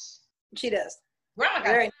house. She does. Grandma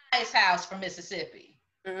got a nice house from Mississippi.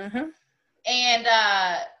 Mm-hmm. And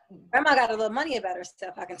grandma got a little money about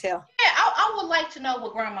herself, I can tell. Yeah, I would like to know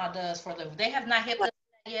what grandma does for a living. They have not hit that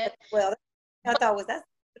yet. Well, I thought was that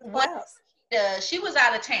what she was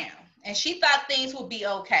out of town and she thought things would be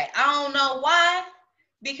okay. I don't know why,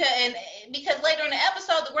 because later in the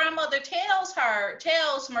episode the grandmother tells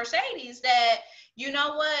Mercedes that, you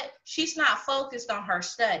know what, she's not focused on her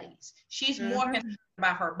studies. She's more concerned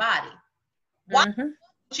about her body. Why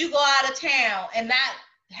would you go out of town and not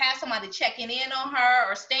have somebody checking in on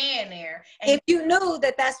her or staying there? And if you knew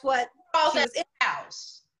that that's what she was in the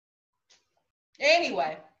house.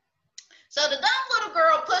 Anyway, so the dumb little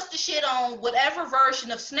girl puts the shit on whatever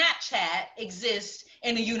version of Snapchat exists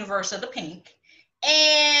in the universe of the pink.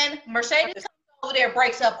 And Mercedes comes over there,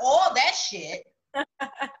 breaks up all that shit.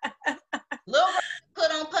 Little girl put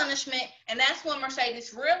on punishment. And that's when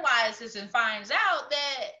Mercedes realizes and finds out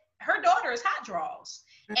that her daughter is hot draws.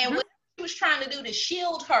 And what she was trying to do to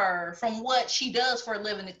shield her from what she does for a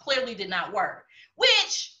living, it clearly did not work.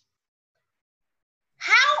 Which,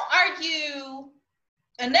 how are you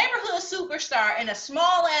a neighborhood superstar in a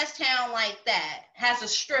small ass town like that, has a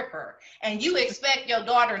stripper, and you expect your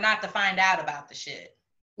daughter not to find out about the shit?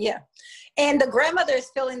 Yeah. And the grandmother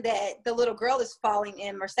is feeling that the little girl is falling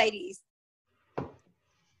in Mercedes.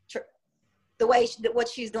 The way what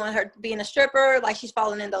she's doing, her being a stripper, like she's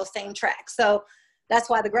falling in those same tracks. So that's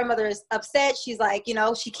why the grandmother is upset. She's like, you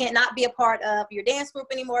know, she can't not be a part of your dance group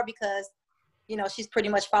anymore because, you know, she's pretty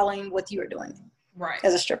much following what you are doing. Right.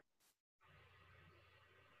 As a stripper.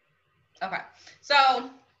 Okay.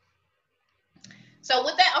 So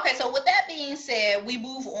with that being said, we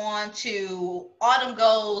move on to Autumn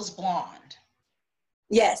Goes Blonde.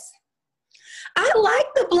 Yes. I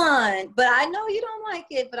like the blonde, but I know you don't like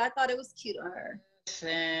it, but I thought it was cute on her.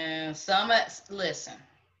 Listen.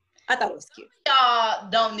 I thought it was cute. Y'all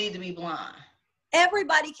don't need to be blonde.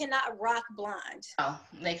 Everybody cannot rock blonde. No,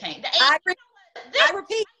 they can't. I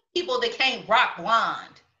repeat. People that can't rock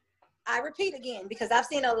blonde. I repeat again, because I've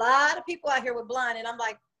seen a lot of people out here with blonde, and I'm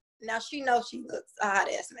like, now she knows she looks a hot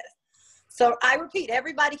ass mess. So I repeat,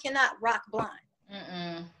 everybody cannot rock blonde.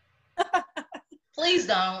 Please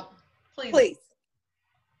don't. Please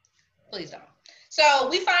don't. So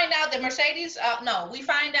we find out that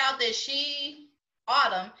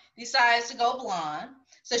Autumn decides to go blonde.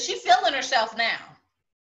 So she's feeling herself now.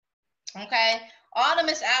 Okay. Autumn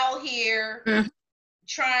is out here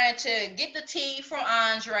trying to get the tea from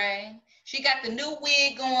Andre. She got the new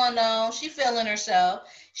wig going on. She feeling herself.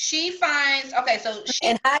 She finds,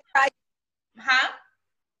 and hide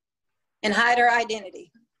her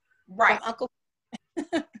identity. Right. From Uncle.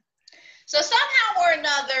 So somehow or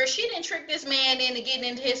another, she didn't trick this man into getting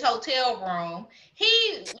into his hotel room.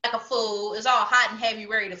 He, like a fool, is all hot and heavy,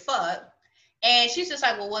 ready to fuck. And she's just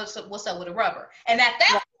like, well, what's up with a rubber? And at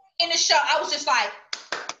that point in the show, I was just like,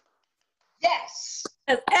 yes.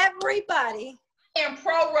 Because everybody. And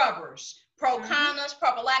pro rubbers, pro condoms,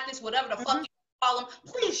 prophylactics, whatever the fuck you call them,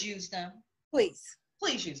 please use them. Please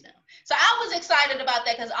use them. So I was excited about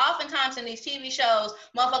that because oftentimes in these TV shows,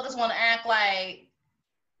 motherfuckers want to act like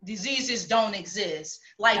diseases don't exist.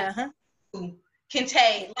 Like you can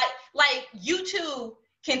take, like you two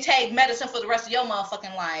can take medicine for the rest of your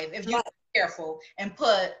motherfucking life if you're careful and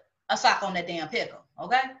put a sock on that damn pickle.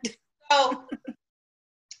 Okay. So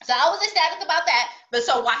I was ecstatic about that. But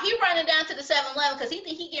so while he running down to the 7-Eleven because he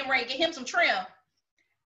think he getting ready to get him some trim,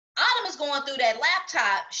 Autumn is going through that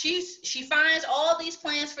laptop. She finds all these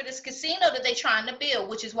plans for this casino that they're trying to build,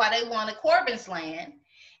 which is why they wanted Corbin's land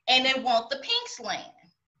and they want the Pink's land.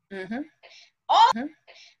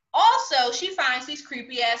 Also, she finds these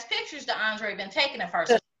creepy ass pictures that Andre been taking of her.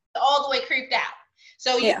 So she's all the way creeped out.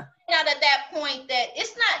 So you find out at that point that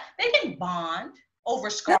it's not, they didn't bond over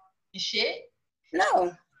scars and shit.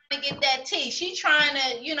 No. To get that tea. She's trying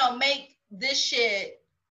to, make this shit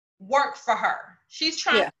work for her. She's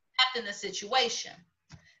trying to adapt in the situation.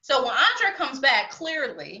 So when Andre comes back,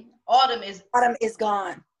 clearly Autumn is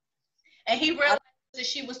gone. And he realized that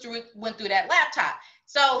she went through that laptop.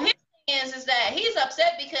 So his thing is that he's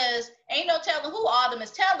upset because ain't no telling who Autumn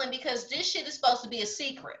is telling, because this shit is supposed to be a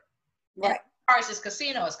secret. Right. As far as this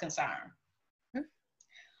casino is concerned.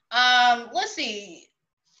 Let's see.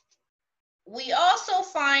 We also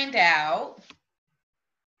find out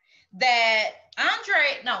that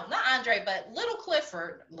Little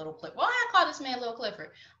Clifford. Why I call this man Little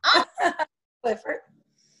Clifford? Clifford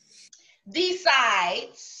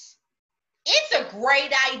decides it's a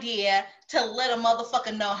great idea to let a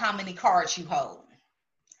motherfucker know how many cards you hold.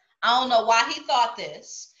 I don't know why he thought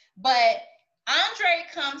this, but Andre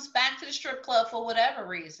comes back to the strip club for whatever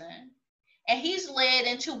reason, and he's led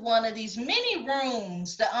into one of these mini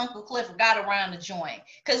rooms that Uncle Clifford got around the joint.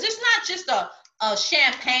 Because it's not just a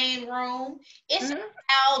champagne room, it's a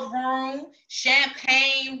loud room,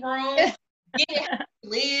 champagne room,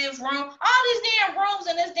 live room, all these damn rooms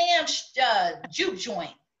in this damn juke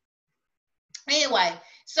joint. Anyway,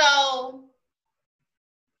 so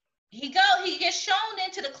he gets shown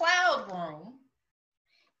into the cloud room,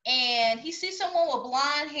 and he sees someone with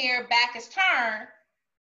blonde hair back his turn,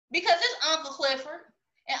 because it's Uncle Clifford,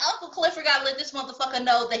 and Uncle Clifford got to let this motherfucker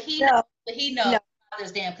know that he knows about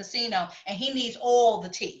this damn casino, and he needs all the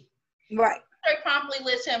tea. Right. They promptly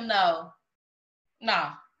lets him know,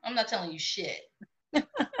 nah, I'm not telling you shit.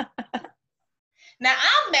 Now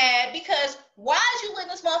I'm mad because why is you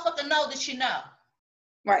letting this motherfucker know that you know?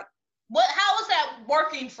 Right. How is that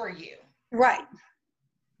working for you? Right.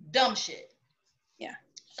 Dumb shit. Yeah.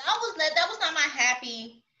 So that was not my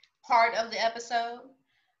happy part of the episode.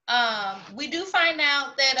 We do find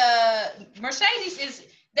out that Mercedes is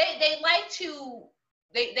they like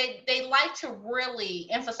to really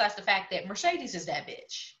emphasize the fact that Mercedes is that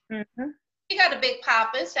bitch. Mm-hmm. He got a big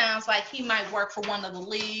pop. It sounds like he might work for one of the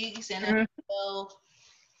leagues and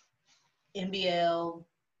NBL,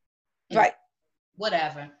 right?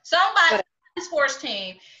 Whatever. Somebody sports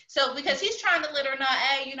team. So because he's trying to let her know,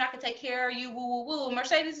 hey, you're not gonna take care of you, woo woo woo.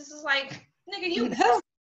 Mercedes is just like, nigga, you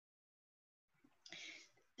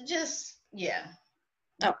just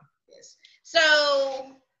Oh.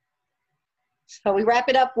 So we wrap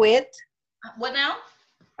it up with what now?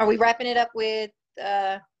 Are we wrapping it up with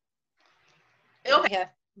okay.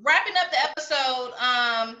 Wrapping up the episode,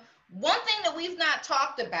 one thing that we've not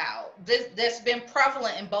talked about that's been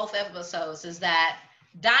prevalent in both episodes is that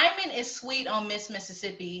Diamond is sweet on Miss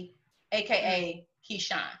Mississippi, aka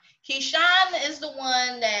Keyshawn. Keyshawn is the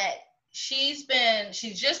one that she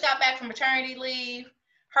just got back from maternity leave.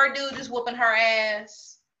 Her dude is whooping her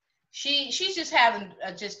ass. She's just having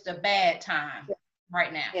just a bad time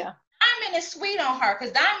right now. Yeah. Diamond is sweet on her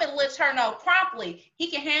because Diamond lets her know promptly he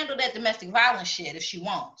can handle that domestic violence shit if she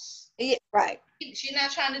wants. Yeah, right. She's not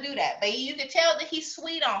trying to do that, but you can tell that he's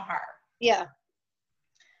sweet on her. Yeah.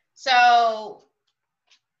 So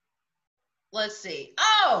let's see.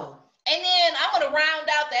 Oh, and then I'm gonna round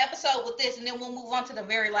out the episode with this, and then we'll move on to the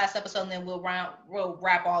very last episode, and then we'll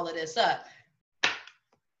wrap all of this up.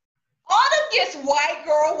 Autumn gets white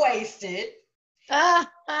girl wasted. A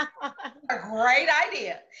great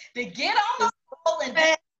idea to get on the pole and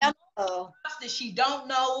that she don't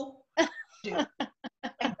know. And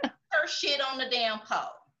her shit on the damn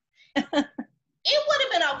pole. It would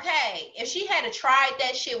have been okay if she had tried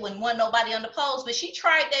that shit when wasn't nobody on the poles, but she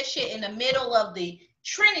tried that shit in the middle of the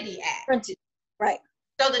Trinity Act. Right.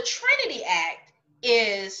 So the Trinity Act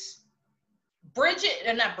is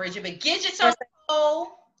Gidget's on the pole,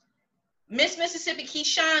 Miss Mississippi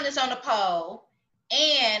Keyshawn is on the pole,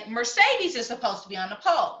 and Mercedes is supposed to be on the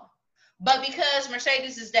pole. But because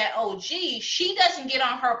Mercedes is that OG, she doesn't get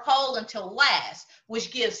on her pole until last,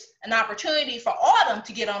 which gives an opportunity for Autumn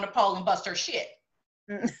to get on the pole and bust her shit.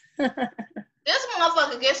 This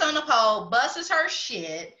motherfucker gets on the pole, busts her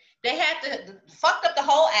shit. They had to fucked up the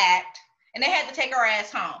whole act, and they had to take her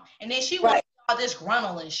ass home. And then she went all this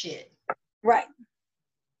gruntle and shit. Right.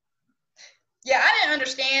 Yeah, I didn't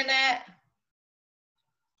understand that.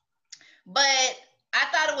 But I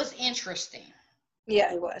thought it was interesting.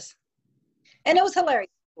 Yeah, it was. And it was hilarious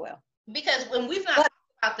as well. Because when we've not talked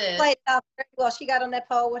about this. Played out very well. She got on that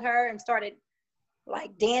pole with her and started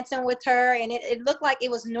like dancing with her. And it looked like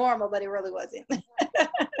it was normal, but it really wasn't.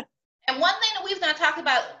 And one thing that we've not talked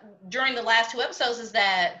about during the last two episodes is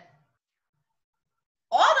that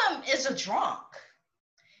Autumn is a drunk.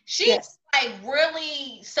 She's like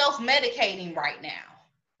really self-medicating right now.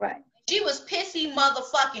 Right. She was pissy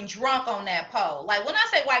motherfucking drunk on that pole. Like when I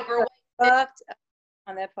say white girl fucked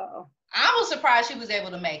on that pole. I was surprised she was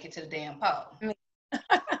able to make it to the damn pole.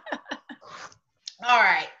 All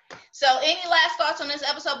right. So, any last thoughts on this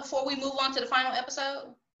episode before we move on to the final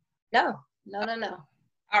episode? No.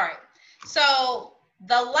 All right. So,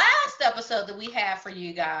 the last episode that we have for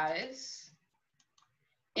you guys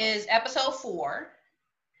is episode 4,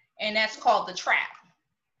 and that's called The Trap.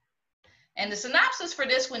 And the synopsis for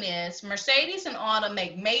this one is Mercedes and Autumn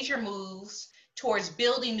make major moves towards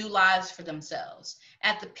building new lives for themselves.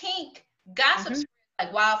 At the Pink, gossip spreads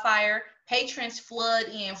like wildfire. Patrons flood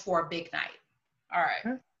in for a big night. All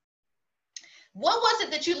right. What was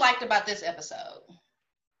it that you liked about this episode?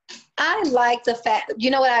 I like the fact, you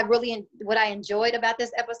know what I enjoyed about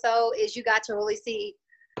this episode is you got to really see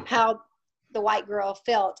how the white girl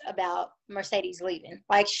felt about Mercedes leaving.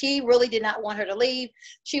 Like, she really did not want her to leave.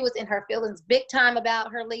 She was in her feelings big time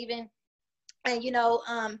about her leaving. And,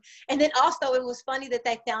 and then also it was funny that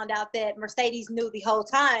they found out that Mercedes knew the whole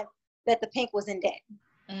time that the Pink was in debt.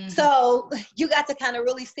 Mm-hmm. So you got to kind of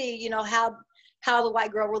really see, how the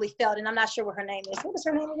white girl really felt. And I'm not sure what her name is. What was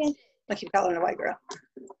her name again? I keep calling her the white girl.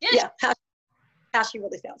 Yeah, how she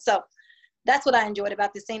really felt. So that's what I enjoyed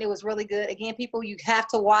about this scene. It was really good. Again, people, you have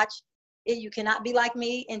to watch it. You cannot be like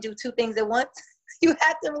me and do 2 things at once. You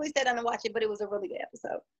have to really sit down and watch it, but it was a really good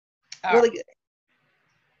episode. Really good.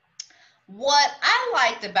 What I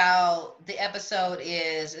liked about the episode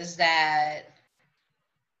is that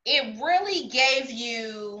it really gave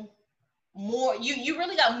you more, you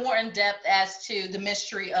really got more in depth as to the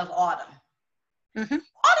mystery of Autumn. Mm-hmm.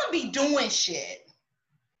 Autumn be doing shit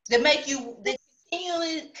that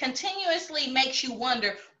continuously makes you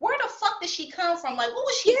wonder, where the fuck did she come from? Like, what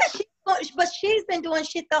was she? Yeah, but she's been doing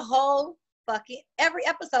shit the whole fucking every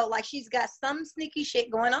episode. Like, she's got some sneaky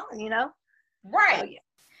shit going on, Right.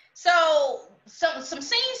 So, yeah. So some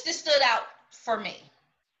scenes that stood out for me.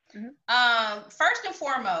 Mm-hmm. First and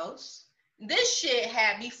foremost, this shit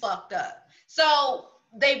had me fucked up. So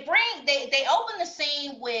they open the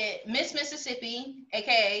scene with Miss Mississippi,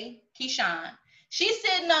 aka Keyshawn. She's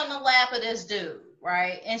sitting on the lap of this dude,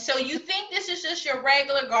 right? And so you think this is just your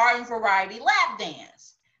regular garden variety lap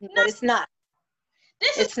dance. But it's not.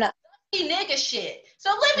 It's not dusty nigga shit. So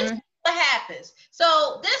let me tell you what happens.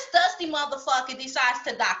 So this dusty motherfucker decides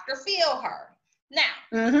to Dr. Phil her. Now,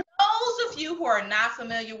 those of you who are not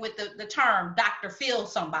familiar with the term Dr. Phil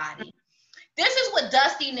somebody, this is what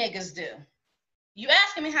dusty niggas do. You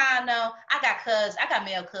asking me how I know? I got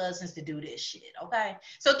male cousins to do this shit, okay?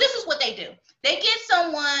 So this is what they do. They get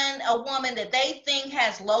a woman that they think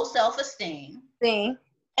has low self-esteem. And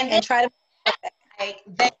try to like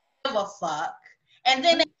they give a fuck. And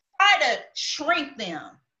then they try to shrink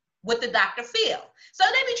them with the Dr. Phil. So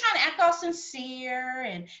they be trying to act all sincere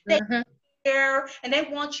and they care and they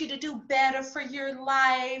want you to do better for your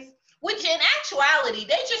life. Which in actuality,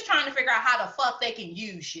 they just trying to figure out how the fuck they can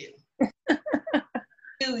use you.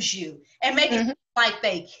 Use you and make it like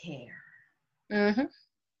they care. Mm-hmm.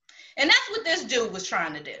 And that's what this dude was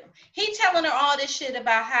trying to do. He telling her all this shit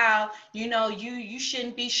about how, you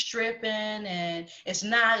shouldn't be stripping and it's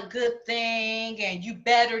not a good thing and you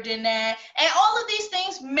better than that. And all of these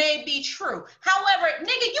things may be true. However,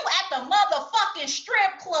 nigga, you at the motherfucking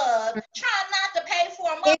strip club trying not to pay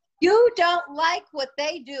for a mother. If you don't like what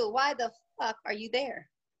they do, why the fuck are you there?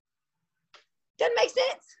 Doesn't make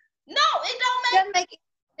sense. No, it doesn't make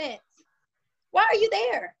sense. Why are you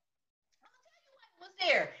there? Was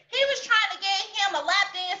there. He was trying to get him a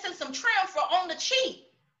lap dance and some trim for on the cheap.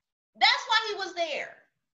 That's why he was there.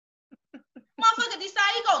 Motherfucker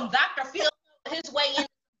decided he gonna Dr. Phil his way in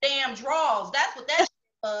the damn draws. That's what that shit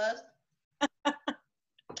was.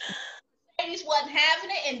 Mercedes wasn't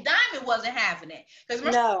having it and Diamond wasn't having it. Because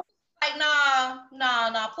Mercedes like,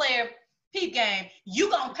 nah, player, peep game. You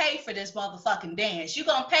gonna pay for this motherfucking dance. You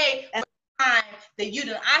gonna pay for the time that you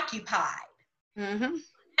done occupied. Mm-hmm.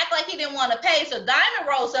 Act like he didn't want to pay. So Diamond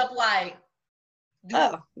rose up like,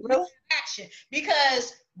 really? Action.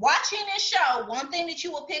 Because watching this show, one thing that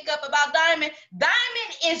you will pick up about Diamond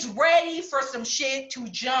is ready for some shit to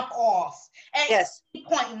jump off at any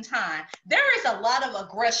point in time. There is a lot of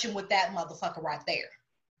aggression with that motherfucker right there.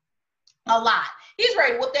 A lot. He's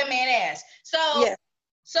ready to whoop that man ass. So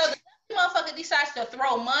the motherfucker decides to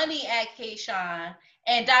throw money at Keyshawn,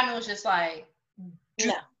 and Diamond was just like,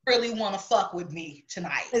 no. Really want to fuck with me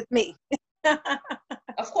tonight. With me.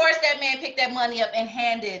 Of course, that man picked that money up and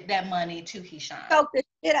handed that money to Keyshawn. Choked the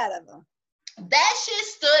shit out of him. That shit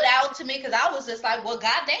stood out to me because I was just like, well,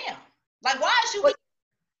 goddamn. Like, why is she...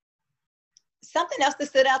 Something else that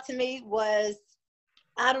stood out to me was,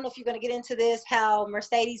 I don't know if you're going to get into this, how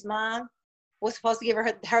Mercedes' mom was supposed to give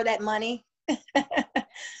her that money.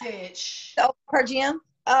 Bitch. So, her gym.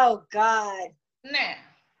 Oh, God. Nah.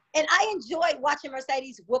 And I enjoyed watching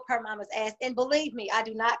Mercedes whoop her mama's ass. And believe me, I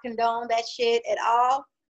do not condone that shit at all.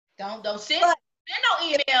 Don't send no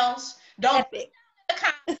emails. Don't epic.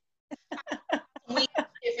 If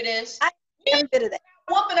it is, every bit of that.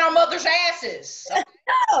 Whooping our mother's asses.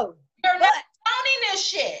 No, you're not owning this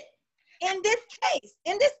shit. In this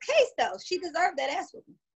case though, she deserved that ass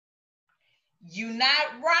whooping. You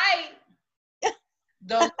not right.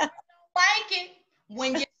 Don't like it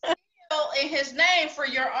when you steal in his name for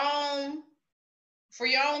your own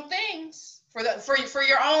things, for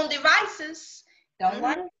your own devices. Don't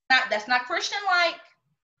like it. That's not Christian like.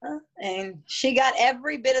 And she got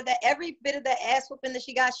every bit of that ass whooping that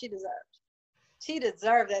she got. She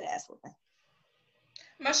deserved that ass whooping.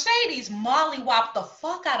 Mercedes mollywopped the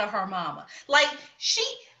fuck out of her mama. Like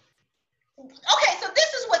okay, so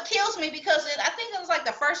this is what kills me, because I think it was like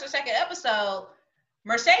the first or second episode,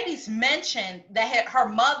 Mercedes mentioned that her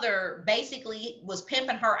mother basically was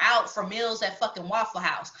pimping her out for meals at fucking Waffle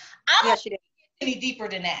House. I don't think it's any deeper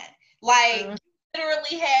than that. Like,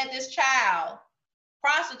 literally had this child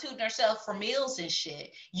prostituting herself for meals and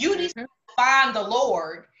shit. You need to find the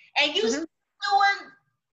Lord, and you still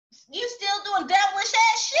doing devilish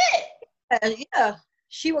ass shit. Yeah,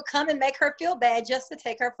 she would come and make her feel bad just to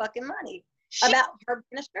take her fucking money about her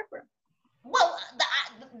being a stripper. Well,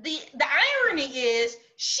 the irony is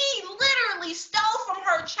she literally stole from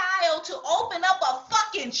her child to open up a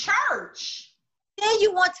fucking church. Then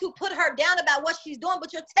you want to put her down about what she's doing,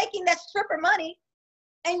 but you're taking that stripper money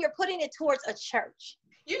and you're putting it towards a church.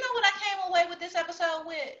 You know what I came away with this episode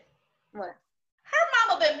with? What? Her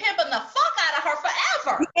mama been pimping the fuck out of her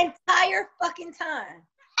forever. The entire fucking time.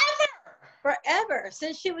 Forever,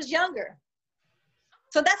 since she was younger.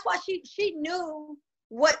 So that's why she knew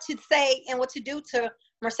what to say and what to do to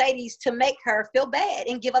Mercedes to make her feel bad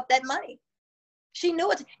and give up that money. She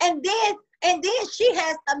knew it. And then she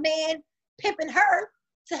has a man pimping her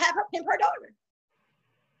to have her pimp her daughter.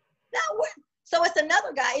 Now what? So it's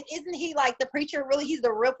another guy. Isn't he like the preacher? Really, he's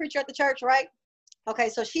the real preacher at the church, right? Okay,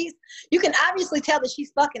 so you can obviously tell that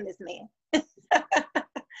she's fucking this man.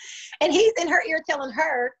 And he's in her ear telling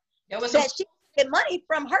her that she get money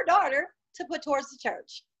from her daughter to put towards the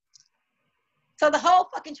church. So the whole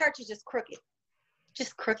fucking church is just crooked.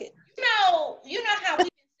 Just crooked. You know how we've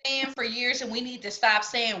been saying for years, and we need to stop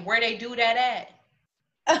saying where they do that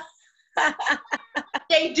at?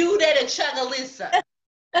 They do that at Chugalissa.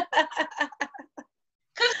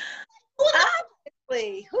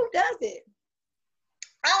 Obviously, who does it?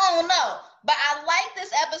 I don't know, but I like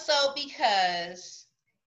this episode because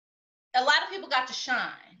a lot of people got to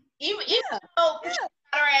shine. Even though she got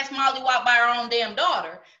her ass mollywop by her own damn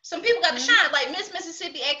daughter, some people got to shine. Like Miss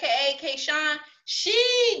Mississippi, aka Kayshawn,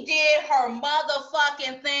 she did her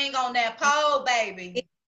motherfucking thing on that pole, baby.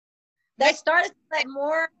 They started to let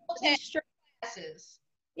more classes.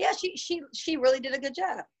 Yeah, she really did a good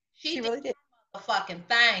job. She really did a fucking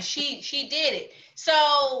thing. She did it.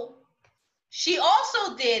 So she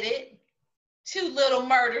also did it to Little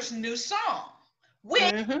Murder's new song, which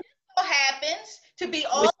happens to be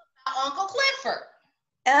all about Uncle Clifford.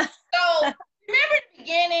 So remember the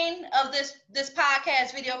beginning of this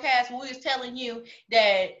podcast, videocast, when we was telling you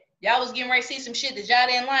that y'all was getting ready to see some shit that y'all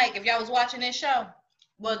didn't like if y'all was watching this show?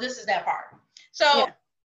 Well, this is that part. So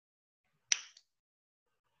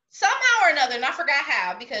somehow or another, and I forgot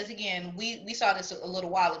how, because again, we saw this a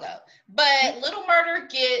little while ago, but Little Murder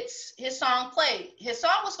gets his song played. His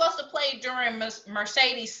song was supposed to play during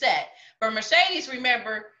Mercedes' set, but Mercedes,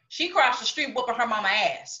 remember, she crossed the street whooping her mama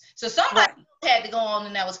ass. So somebody had to go on,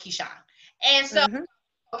 and that was Keyshawn. And so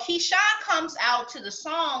Keyshawn comes out to the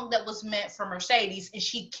song that was meant for Mercedes, and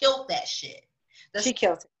she killed that shit. She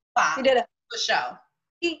killed it. She did a show.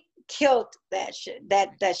 She killed that shit.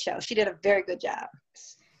 That show. She did a very good job.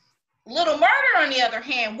 Little Murder, on the other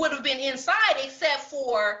hand, would have been inside, except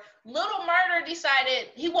for Little Murder decided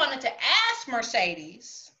he wanted to ask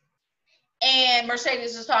Mercedes. And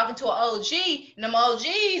Mercedes was talking to an OG, and them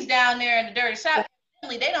OGs down there in the dirty South,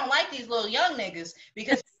 they don't like these little young niggas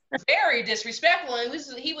because it's very disrespectful. And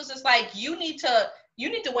he was just like, you need to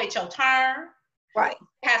wait your turn. Right.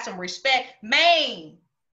 Have some respect. Maine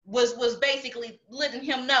was basically letting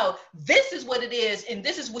him know this is what it is, and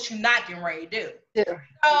this is what you're not getting ready to do.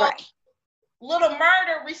 So, Little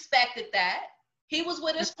Murder respected that. He was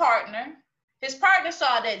with his partner. His partner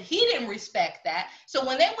saw that he didn't respect that. So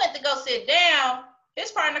when they went to go sit down,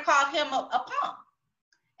 his partner called him a punk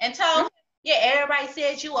and told him, everybody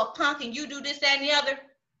says you a punk and you do this, that, and the other.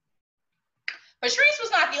 Patrice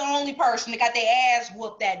was not the only person that got their ass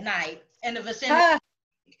whooped that night in the vicinity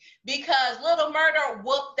because Little Murder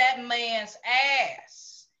whooped that man's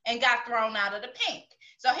ass and got thrown out of the pink.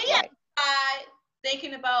 So he outside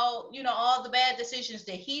thinking about, you know, all the bad decisions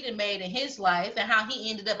that he had made in his life and how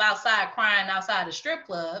he ended up outside crying outside a strip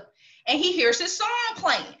club. And he hears his song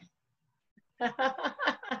playing.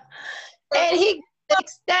 And he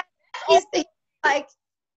thinks that he's like,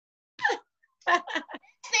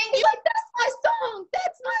 he's like, that's my song.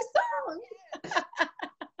 That's my song.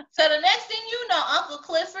 So the next thing you know, Uncle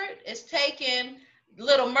Clifford is taking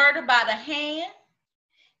Little Murder by the hand.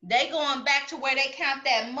 They going back to where they count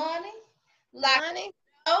that money. Like,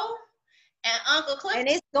 oh, and Uncle Clifford. And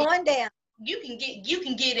it's going down. You can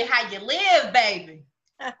get it how you live, baby.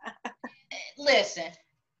 Listen,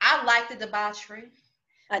 I like the debauchery.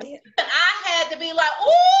 I did. And I had to be like,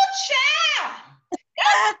 ooh,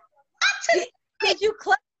 child. Did you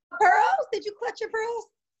clutch pearls? Did you clutch your pearls?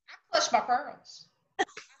 I clutched my pearls.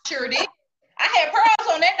 Sure did. I had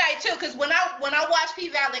pearls on that night too, because when I watch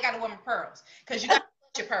P-Valley, I gotta wear my pearls. Because you gotta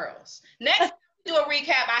clutch your pearls. Next time we do a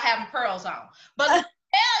recap, I have my pearls on. But let me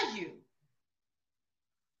tell you,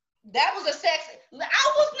 that was a sexy.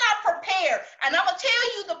 I was not prepared. And I'm gonna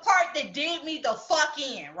tell you the part that did me the fuck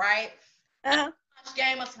in, right? I watched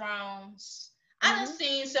Game of Thrones. I done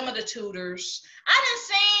seen some of the Tudors. I done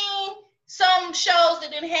seen some shows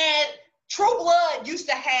that done had True Blood used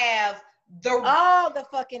to have all the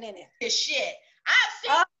fucking in it. Shit. I've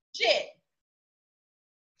seen shit.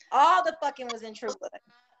 All the fucking was in True Blood.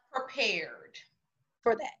 Prepared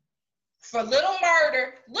for that. For Little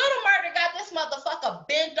Murder. Little Murder got this motherfucker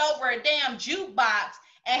bent over a damn jukebox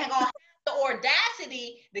and gonna have the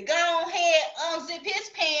audacity to go ahead, unzip his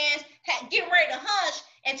pants, get ready to hunch,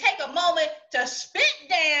 and take a moment to spit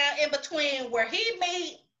down in between where he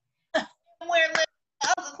meet and where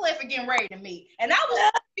Uncle Clifford getting ready to meet. And I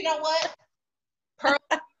was, you know what?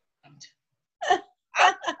 I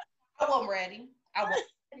wasn't ready. I wasn't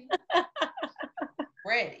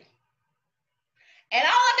ready. And all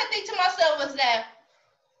I could think to myself was that,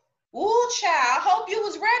 ooh, child, I hope you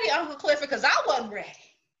was ready, Uncle Clifford, because I wasn't ready.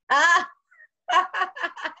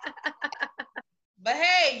 But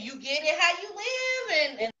hey, you get it how you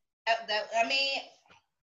live, and that I mean,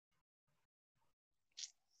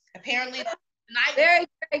 apparently tonight. Very,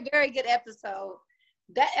 very, very good episode.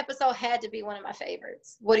 That episode had to be one of my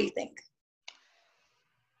favorites. What do you think?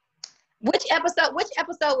 Which episode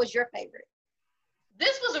was your favorite?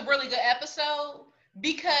 This was a really good episode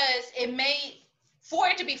because it made, for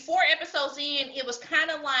it to be 4 episodes in, it was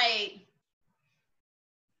kind of like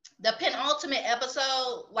the penultimate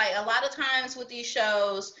episode. Like a lot of times with these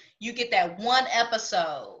shows, you get that one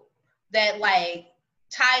episode that like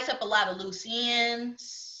ties up a lot of loose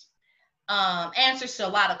ends, answers to a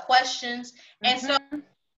lot of questions. And so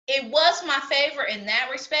it was my favorite in that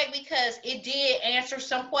respect because it did answer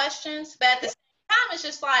some questions, but at the same time, it's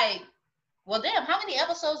just like, well, damn, how many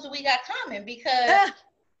episodes do we got coming? Because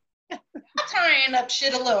I'm tying up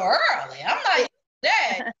shit a little early. I'm not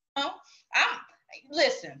that. You know?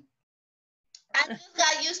 Listen, I just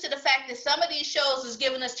got used to the fact that some of these shows is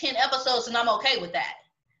giving us 10 episodes, and I'm okay with that.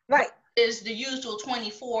 Right. Is the usual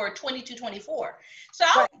 22, 24. So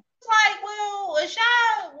I was like, well, is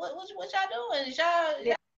y'all, what y'all doing? Is y'all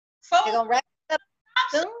they're gonna wrap it up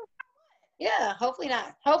soon? Yeah, hopefully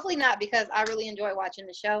not. Hopefully not, because I really enjoy watching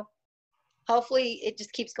the show. Hopefully it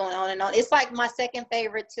just keeps going on and on. It's like my second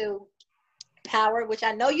favorite to Power, which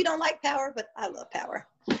I know you don't like Power, but I love Power.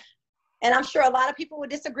 And I'm sure a lot of people would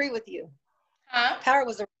disagree with you. Huh? Power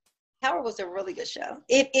was a really good show.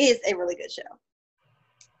 It is a really good show.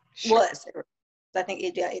 Sure. Was. I think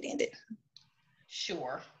it ended.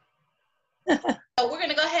 Sure. So we're going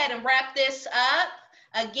to go ahead and wrap this up.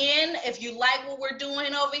 Again, if you like what we're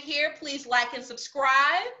doing over here, please like and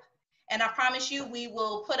subscribe. And I promise you, we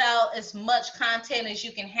will put out as much content as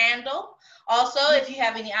you can handle. Also, if you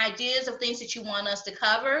have any ideas of things that you want us to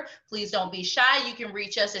cover, please don't be shy. You can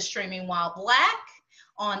reach us at Streaming While Black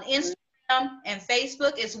on Instagram and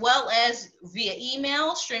Facebook, as well as via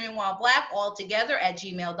email, streamingwhileblack, all together at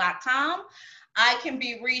gmail.com. I can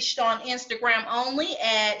be reached on Instagram only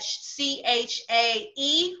at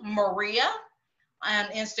CHAE Maria on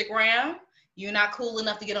Instagram. You're not cool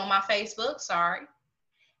enough to get on my Facebook, sorry.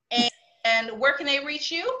 And where can they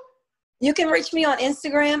reach you? You can reach me on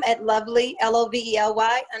Instagram at lovely, LOVELY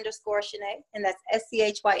 _Shanae, and that's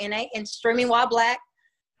SCHYNA, and Streaming While Black.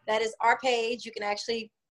 That is our page. You can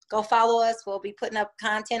actually go follow us. We'll be putting up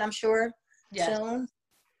content, I'm sure, soon.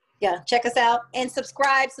 Yeah, check us out. And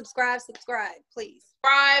subscribe, please.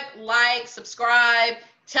 Subscribe, like, subscribe,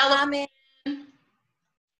 tell comment,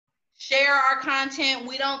 share our content.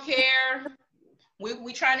 We don't care.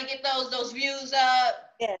 We trying to get those views up.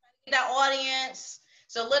 Yeah. That audience.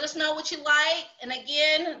 So let us know what you like. And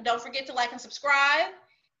again, don't forget to like and subscribe.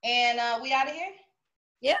 And we out of here?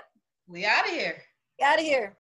 Yep. We out of here. Out of here.